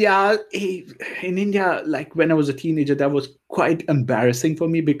 Yeah, in India, like when I was a teenager, that was quite embarrassing for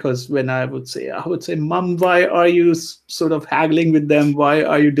me, because when I would say, Mom, why are you sort of haggling with them? Why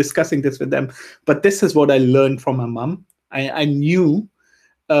are you discussing this with them? But this is what I learned from my mom. I knew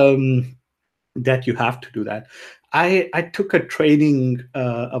that you have to do that. I took a training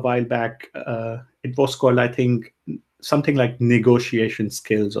a while back. It was called, I think, something like negotiation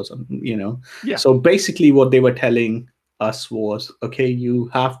skills or something, Yeah. So basically what they were telling us was, okay, you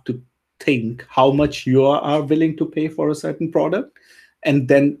have to think how much you are willing to pay for a certain product, and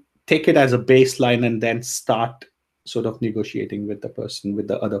then take it as a baseline, and then start sort of negotiating with the person, with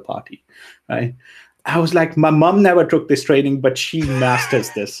the other party, right? I was like, my mom never took this training, but she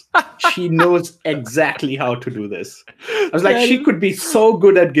masters this. She knows exactly how to do this. I was like, she could be so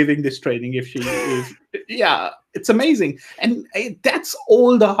good at giving this training if she is. Yeah, it's amazing. And that's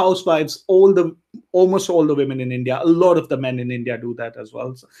all the housewives, almost all the women in India. A lot of the men in India do that as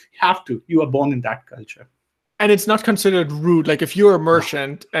well. So you have to. You are born in that culture. And it's not considered rude. Like if you're a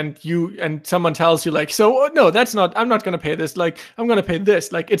merchant and someone tells you like, so no, that's not, I'm not going to pay this. Like I'm going to pay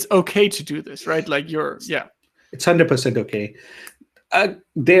this. Like it's okay to do this, right? Like it's 100% okay.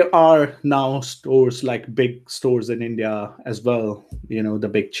 There are now stores, like big stores in India as well. The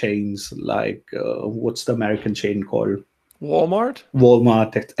big chains, like what's the American chain called? Walmart,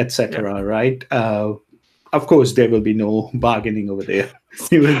 etc. Right? Of course, there will be no bargaining over there.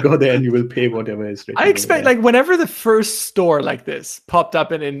 You will go there and you will pay whatever is written. I expect like whenever the first store like this popped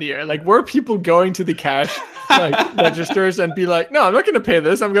up in India, like were people going to the cash like registers and be like, no, I'm not going to pay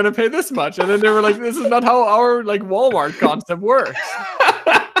this. I'm going to pay this much. And then they were like, this is not how our like Walmart concept works.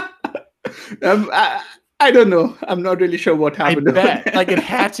 I don't know. I'm not really sure what happened. I bet like it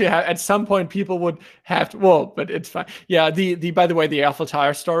had to have at some point. People would have to. Well, but it's fine. Yeah. The by the way, the Eiffel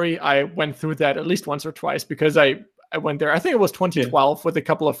Tower story, I went through that at least once or twice because I went there. I think it was 2012 with a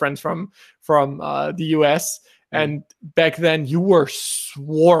couple of friends from the US. And back then you were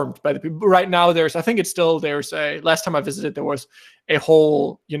swarmed by the people. Right now there's last time I visited, there was a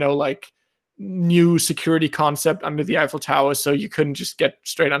whole, like new security concept under the Eiffel Tower. So you couldn't just get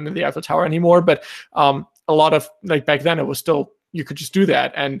straight under the Eiffel Tower anymore. But a lot of like back then it was still, you could just do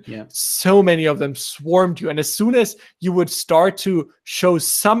that. And so many of them swarmed you. And as soon as you would start to show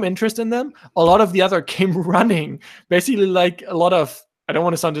some interest in them, a lot of the other came running. Basically like a lot of, I don't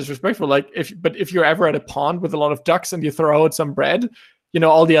want to sound disrespectful, like if you're ever at a pond with a lot of ducks and you throw out some bread,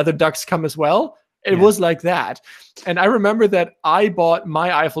 all the other ducks come as well. It was like that. And I remember that I bought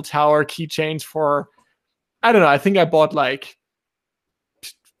my Eiffel Tower keychains for, I don't know, I think I bought like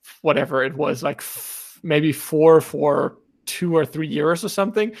whatever it was, like maybe 4 for 2 or 3 euros or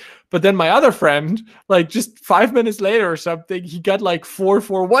something. But then my other friend, like just 5 minutes later or something, he got like 4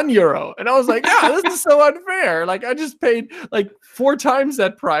 for €1. And I was like, this is so unfair. Like I just paid like 4 times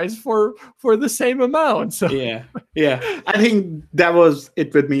that price for the same amount. So yeah. I think that was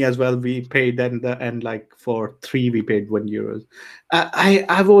it with me as well. We paid and like for 3 we paid €1.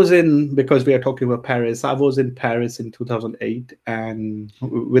 I was in, because we are talking about Paris, I was in Paris in 2008 and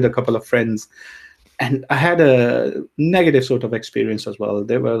with a couple of friends. And I had a negative sort of experience as well.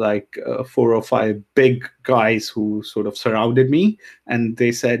 There were like 4 or 5 big guys who sort of surrounded me, and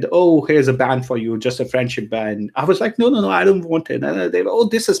they said, "Oh, here's a band for you, just a friendship band." I was like, "No, I don't want it." And they were, "Oh,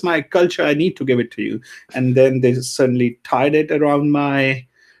 this is my culture. I need to give it to you." And then they suddenly tied it around my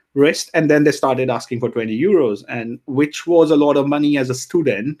wrist, and then they started asking for €20, and which was a lot of money as a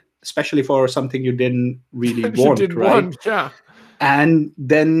student, especially for something you didn't really want, right? Yeah. And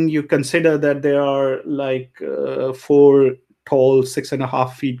then you consider that there are like 4 tall,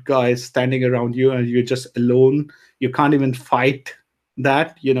 6.5 feet guys standing around you, and you're just alone. You can't even fight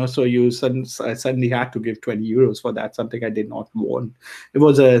that, so you suddenly had to give €20 for that, something I did not want. It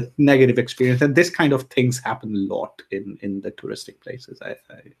was a negative experience. And this kind of things happen a lot in the touristic places,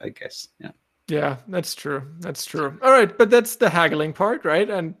 I guess. Yeah. Yeah, that's true. All right, but that's the haggling part, right?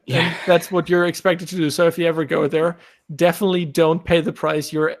 And that's what you're expected to do. So if you ever go there, definitely don't pay the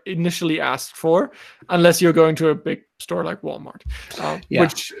price you're initially asked for, unless you're going to a big store like Walmart,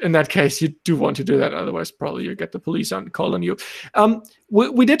 which in that case, you do want to do that. Otherwise, probably you get the police on call on you.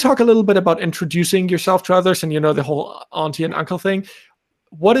 We did talk a little bit about introducing yourself to others and, the whole auntie and uncle thing.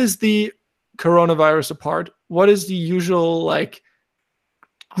 What is the coronavirus apart? What is the usual, like,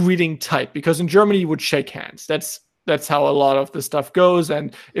 greeting type? Because in Germany you would shake hands. That's how a lot of the stuff goes.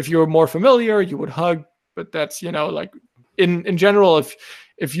 And if you're more familiar, you would hug. But that's, like in general,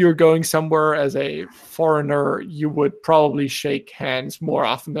 if you're going somewhere as a foreigner, you would probably shake hands more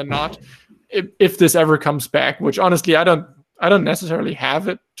often than not. If this ever comes back, which honestly I don't necessarily have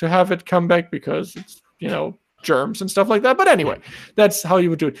it come back, because it's, germs and stuff like that. But anyway, that's how you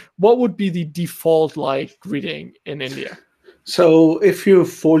would do it. What would be the default like greeting in India? So if you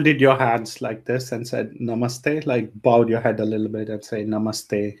folded your hands like this and said namaste, like bowed your head a little bit and say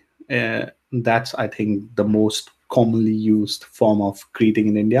namaste, that's, I think, the most commonly used form of greeting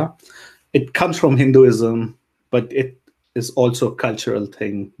in India. It comes from Hinduism, but it is also a cultural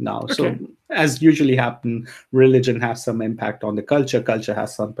thing now. Okay. So as usually happen, religion has some impact on the culture. Culture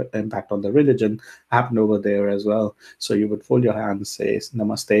has some impact on the religion. Happened over there as well. So you would fold your hands, say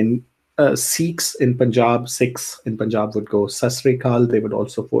namaste. Sikhs in Punjab would go Sat Sri Akal. They would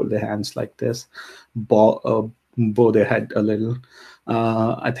also fold their hands like this, bow their head a little.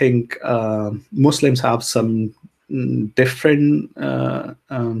 I think Muslims have some different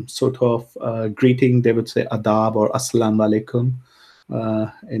sort of greeting. They would say adab or assalamu alaikum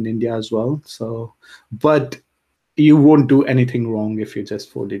in India as well. So, but you won't do anything wrong if you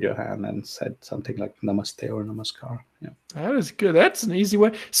just folded your hand and said something like namaste or namaskar. Yeah. That is good. That's an easy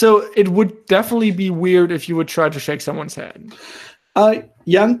way. So it would definitely be weird if you would try to shake someone's hand.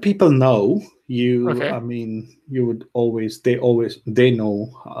 Young people know you. Okay. I mean, you would they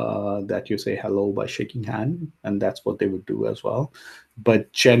know that you say hello by shaking hand, and that's what they would do as well.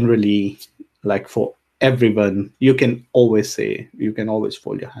 But generally, like for everyone, you can always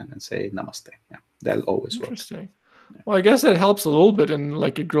fold your hand and say namaste. Yeah, that'll always work. Interesting. Well, I guess that helps a little bit in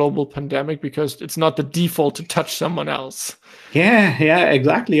like a global pandemic, because it's not the default to touch someone else. Yeah,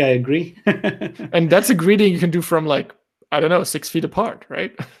 exactly. I agree. And that's a greeting you can do from 6 feet apart,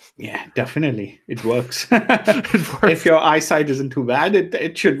 right? Yeah, definitely. It works. If your eyesight isn't too bad,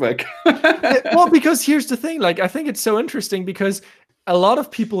 it should work. Well, because here's the thing, I think it's so interesting because a lot of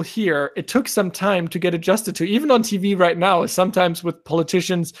people here, it took some time to get adjusted to, even on TV right now, sometimes with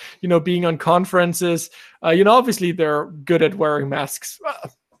politicians, being on conferences, obviously they're good at wearing masks,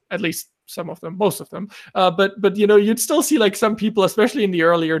 at least some of them, most of them. But you'd still see some people, especially in the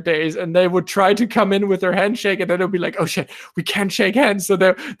earlier days, and they would try to come in with their handshake, and then it'll be like, oh shit, we can't shake hands. So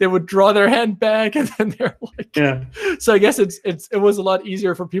they would draw their hand back, and then they're like, yeah. So I guess it was a lot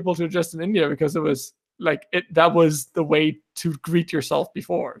easier for people to adjust in India, because it was that was the way to greet yourself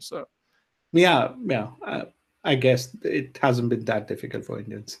before. So yeah. I guess it hasn't been that difficult for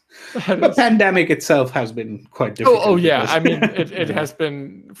Indians. The pandemic itself has been quite difficult. Oh yeah. I mean, it has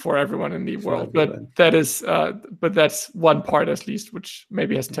been for everyone in the world, but that's one part at least, which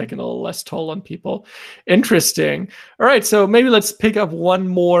maybe has taken a little less toll on people. Interesting. All right. So maybe let's pick up one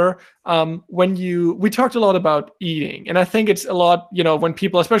more. We talked a lot about eating, and I think it's a lot, when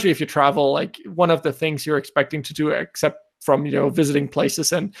people, especially if you travel, one of the things you're expecting to do, except from visiting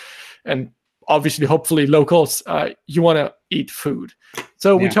places and obviously hopefully locals, you want to eat food.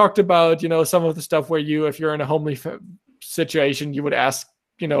 So we talked about some of the stuff where if you're in a homely situation, you would ask,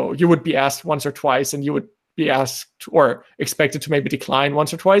 you would be asked once or twice, and you would be asked or expected to maybe decline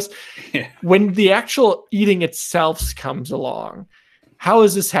once or twice. When the actual eating itself comes along, how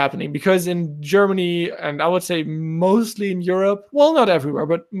is this happening? Because in Germany, and I would say mostly in Europe, well, not everywhere,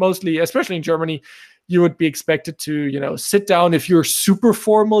 but mostly, especially in Germany, you would be expected to, sit down. If you're super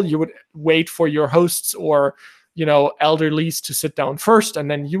formal, you would wait for your hosts or, elderlies to sit down first, and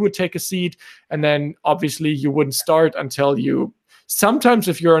then you would take a seat. And then obviously you wouldn't start until sometimes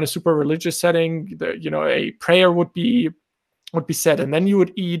if you're in a super religious setting, a prayer would be said, and then you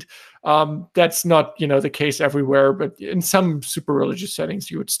would eat. That's not the case everywhere, but in some super religious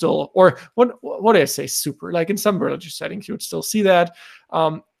settings you would still, or what do I say, super, like in some religious settings you would still see that.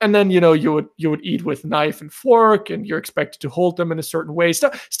 And then you would eat with knife and fork, and you're expected to hold them in a certain way,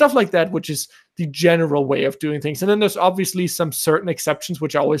 stuff like that, which is the general way of doing things. And then there's obviously some certain exceptions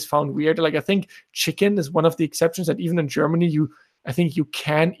which I always found weird. Like I think chicken is one of the exceptions that even in Germany I think you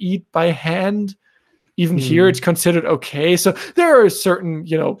can eat by hand. Even here, it's considered okay. So there are certain,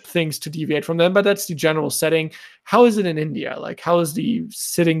 things to deviate from them, but that's the general setting. How is it in India? Like, how is the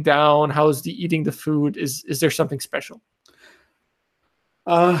sitting down? How is the eating the food? Is there something special?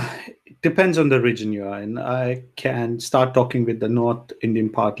 It depends on the region you are in. I can start talking with the North Indian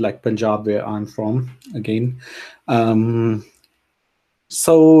part, like Punjab, where I'm from, again.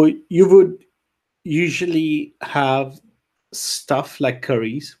 So you would usually have stuff like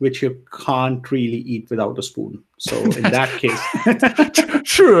curries, which you can't really eat without a spoon. So in that case,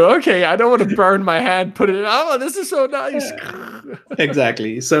 true. Okay, I don't want to burn my hand. Put it in. Oh, this is so nice.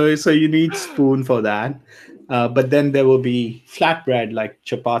 Exactly. So you need spoon for that. But then there will be flatbread like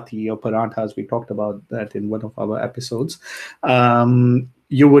chapati or paranthas. We talked about that in one of our episodes.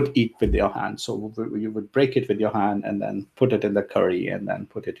 You would eat with your hand. So you would break it with your hand and then put it in the curry and then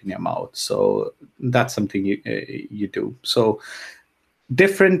put it in your mouth. So that's something you do. So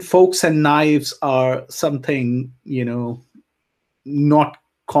different forks and knives are something, not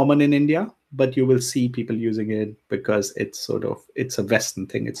common in India, but you will see people using it because it's a Western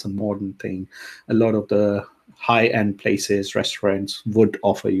thing. It's a modern thing. A lot of the high-end places, restaurants would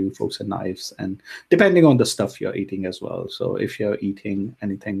offer you forks and knives, and depending on the stuff you're eating as well. So if you're eating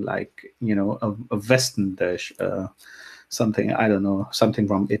anything like, a Western dish, something, I don't know, something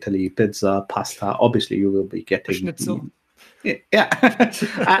from Italy, pizza, pasta, obviously you will be getting schnitzel. Yeah.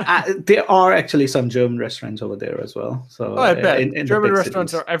 There are actually some German restaurants over there as well. So I bet in German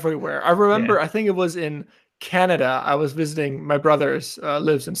restaurants are everywhere. I remember, I think it was in Canada. I was visiting my brother's,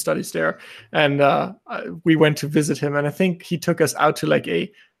 lives and studies there, and we went to visit him, and I think he took us out to like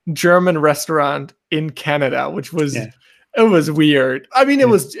a German restaurant in Canada, which was it was weird. I mean, it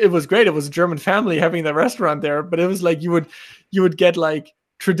was great. It was a German family having the restaurant there, but it was like you would get like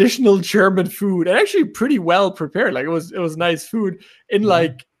traditional German food, and actually pretty well prepared. Like it was nice food in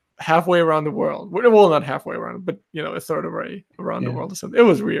like halfway around the world. Well, not halfway around, but a third of way around the world or something. It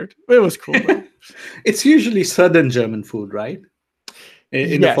was weird. It was cool. It's usually Southern German food, right?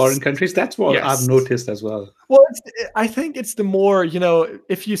 In the foreign countries. That's what I've noticed as well. Well, I think it's the more,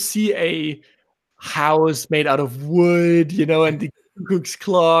 if you see a house made out of wood, and the Cuckoo's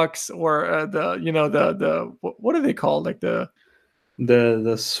clocks, or the what are they called? Like the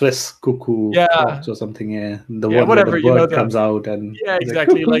Swiss cuckoo clocks or something, the one whatever, where the bird comes out and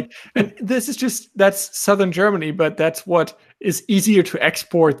exactly. Like, and this is that's Southern Germany, but that's what is easier to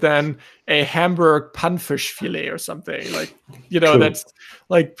export than a Hamburg panfish fillet or something. Like, that's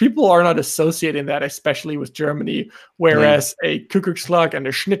like people are not associating that, especially with Germany. Whereas a Kuckucksklock and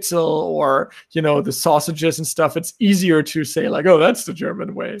a Schnitzel, or the sausages and stuff, it's easier to say like, oh, that's the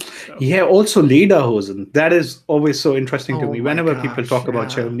German way. So. Yeah, also Lederhosen. That is always so interesting to me. Whenever people talk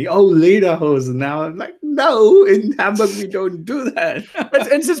about Germany, Lederhosen. Now I'm like, no, in Hamburg we don't do that.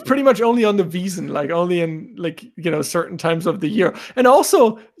 And it's pretty much only on the Wiesn, like only in like certain times of the year. And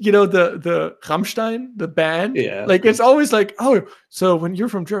also, the Rammstein, the band, like it's always like, oh, so when you're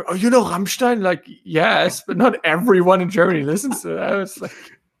from Germany, Rammstein, like, yes, but not everyone in Germany listens to that. It's like,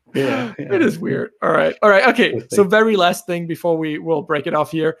 it is weird. All right, okay. So very last thing before we will break it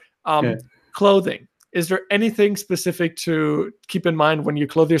off here, clothing. Is there anything specific to keep in mind when you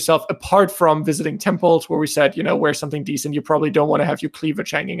clothe yourself, apart from visiting temples where we said, wear something decent? You probably don't want to have your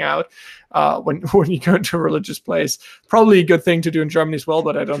cleavage hanging out when you go into a religious place. Probably a good thing to do in Germany as well,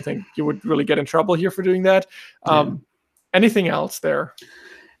 but I don't think you would really get in trouble here for doing that. Anything else there?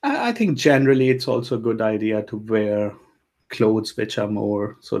 I think generally it's also a good idea to wear clothes which are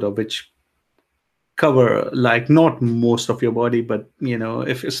more which cover, like, not most of your body, but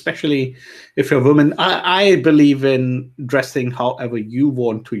especially if you're a woman. I believe in dressing however you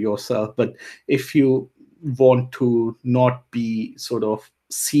want to yourself, but if you want to not be sort of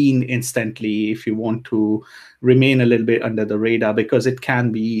seen instantly, if you want to remain a little bit under the radar, because it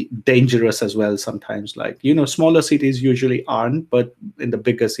can be dangerous as well sometimes. Like, smaller cities usually aren't, but in the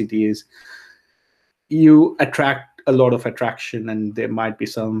bigger cities, you attract a lot of attraction, and there might be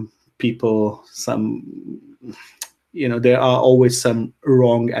some people, there are always some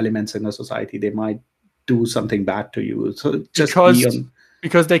wrong elements in the society. They might do something bad to you. So just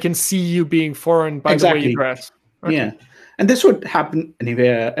because they can see you being foreign by the way you dress. Okay. Yeah. And this would happen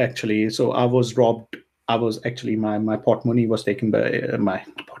anywhere, actually. So I was robbed. I was actually, my portemonnaie was taken by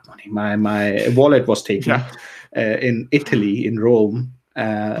my wallet was taken in Italy, in Rome.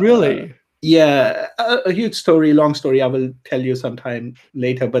 Really? Yeah, a huge story, long story. I will tell you sometime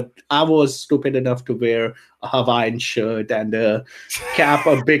later. But I was stupid enough to wear a Hawaiian shirt and a cap,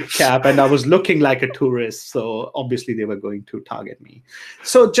 a big cap, and I was looking like a tourist. So obviously they were going to target me.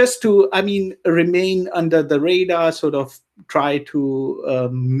 So just to, remain under the radar, sort of try to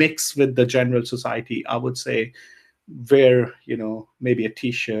mix with the general society, I would say wear, maybe a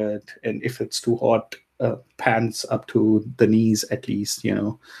t-shirt, and if it's too hot, pants up to the knees at least,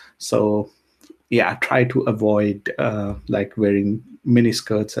 So yeah, try to avoid like wearing mini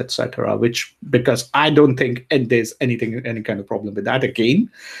skirts, etc. Because I don't think there's any kind of problem with that again.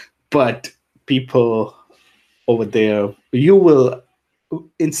 But people over there, you will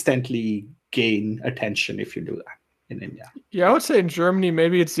instantly gain attention if you do that in India. Yeah, I would say in Germany,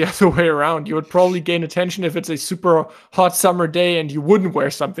 maybe it's the other way around. You would probably gain attention if it's a super hot summer day and you wouldn't wear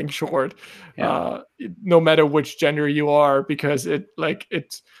something short, no matter which gender you are, because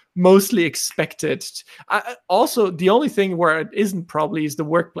it's mostly expected. Also, the only thing where it isn't probably is the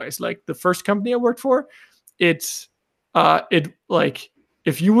workplace. Like the first company I worked for, if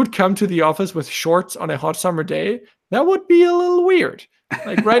you would come to the office with shorts on a hot summer day, that would be a little weird.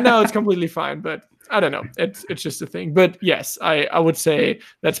 Like right now it's completely fine, but I don't know. It's just a thing. But yes, I would say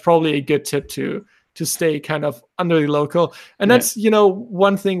that's probably a good tip to stay kind of under the local. And that's,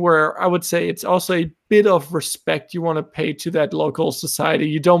 one thing where I would say it's also a bit of respect you want to pay to that local society.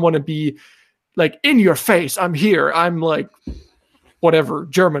 You don't want to be like in your face. I'm here. I'm like whatever,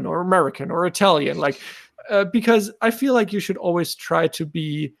 German or American or Italian, because I feel like you should always try to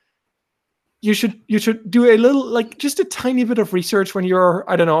be, you should do a little, like just a tiny bit of research when you're,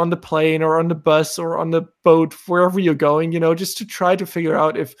 I don't know, on the plane or on the bus or on the boat, wherever you're going, just to try to figure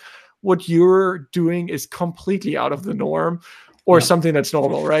out if what you're doing is completely out of the norm or something that's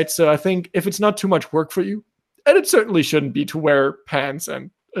normal, right? So I think if it's not too much work for you, and it certainly shouldn't be to wear pants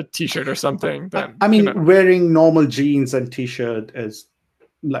and a t-shirt or something. Then, wearing normal jeans and t-shirt is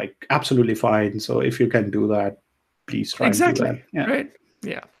like absolutely fine. So if you can do that, please try and do that. Yeah. Right?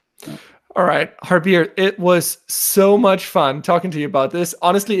 Yeah. All right, Harbir, it was so much fun talking to you about this.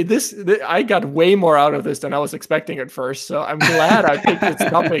 Honestly, I got way more out of this than I was expecting at first. So I'm glad I picked this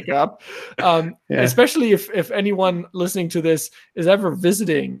topic up, especially if anyone listening to this is ever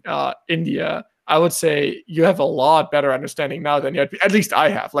visiting India. I would say you have a lot better understanding now than you had. At least I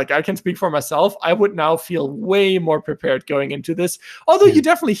have. Like, I can speak for myself. I would now feel way more prepared going into this. Although you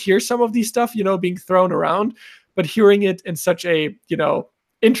definitely hear some of these stuff, being thrown around, but hearing it in such a,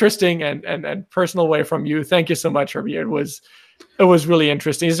 interesting and personal way from you. Thank you so much, Harbir. It was really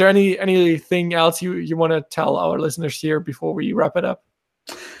interesting. Is there anything else you want to tell our listeners here before we wrap it up?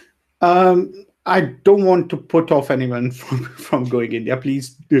 I don't want to put off anyone from going to India. Please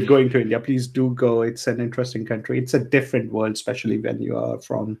do go. It's an interesting country. It's a different world, especially when you are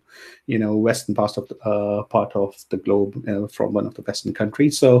from, western part of the globe, from one of the Western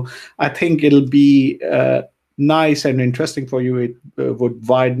countries. So I think it'll be nice and interesting for you. It would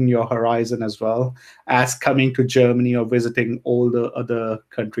widen your horizon as well as coming to Germany or visiting all the other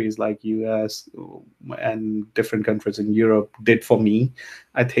countries like US and different countries in Europe did for me.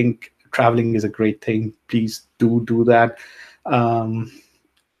 I think traveling is a great thing. Please do that.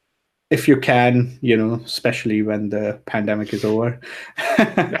 If you can, especially when the pandemic is over.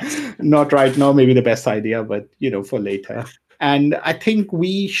 Not right now, maybe the best idea, but for later. And I think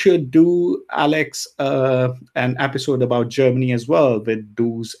we should do, Alex, an episode about Germany as well with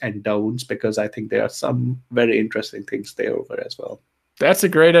do's and don'ts, because I think there are some very interesting things there over as well. That's a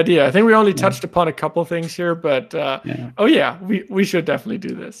great idea. I think we only touched upon a couple things here, but we should definitely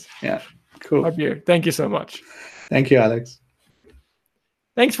do this. Yeah, cool. Harbir, thank you so much. Thank you, Alex.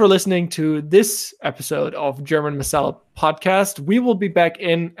 Thanks for listening to this episode of German Masala Podcast. We will be back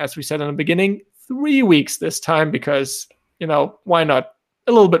in, as we said in the beginning, 3 weeks this time because, why not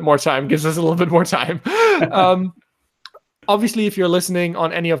a little bit more time, gives us a little bit more time. Obviously, if you're listening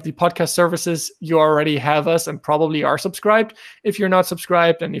on any of the podcast services, you already have us and probably are subscribed. If you're not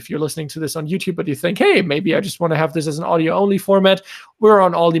subscribed, and if you're listening to this on YouTube, but you think, hey, maybe I just want to have this as an audio-only format, we're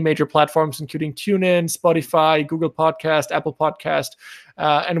on all the major platforms, including TuneIn, Spotify, Google Podcast, Apple Podcast,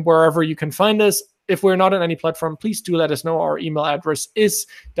 and wherever you can find us. If we're not on any platform, please do let us know. Our email address is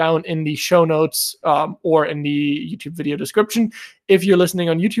down in the show notes or in the YouTube video description. If you're listening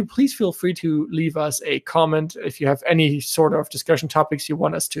on YouTube, please feel free to leave us a comment if you have any sort of discussion topics you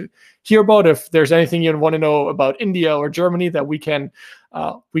want us to hear about. If there's anything you want to know about India or Germany that we can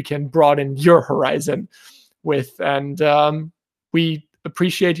broaden your horizon with. And we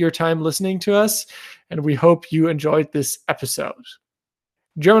appreciate your time listening to us, and we hope you enjoyed this episode.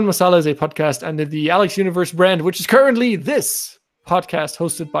 German Masala is a podcast under the Alex Universe brand, which is currently this podcast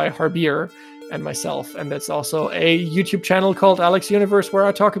hosted by Harbier and myself. And that's also a YouTube channel called Alex Universe, where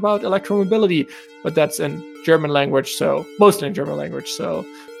I talk about electromobility, but that's in German language, so mostly in German language. So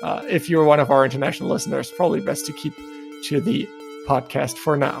if you're one of our international listeners, probably best to keep to the podcast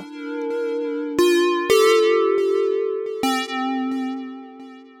for now.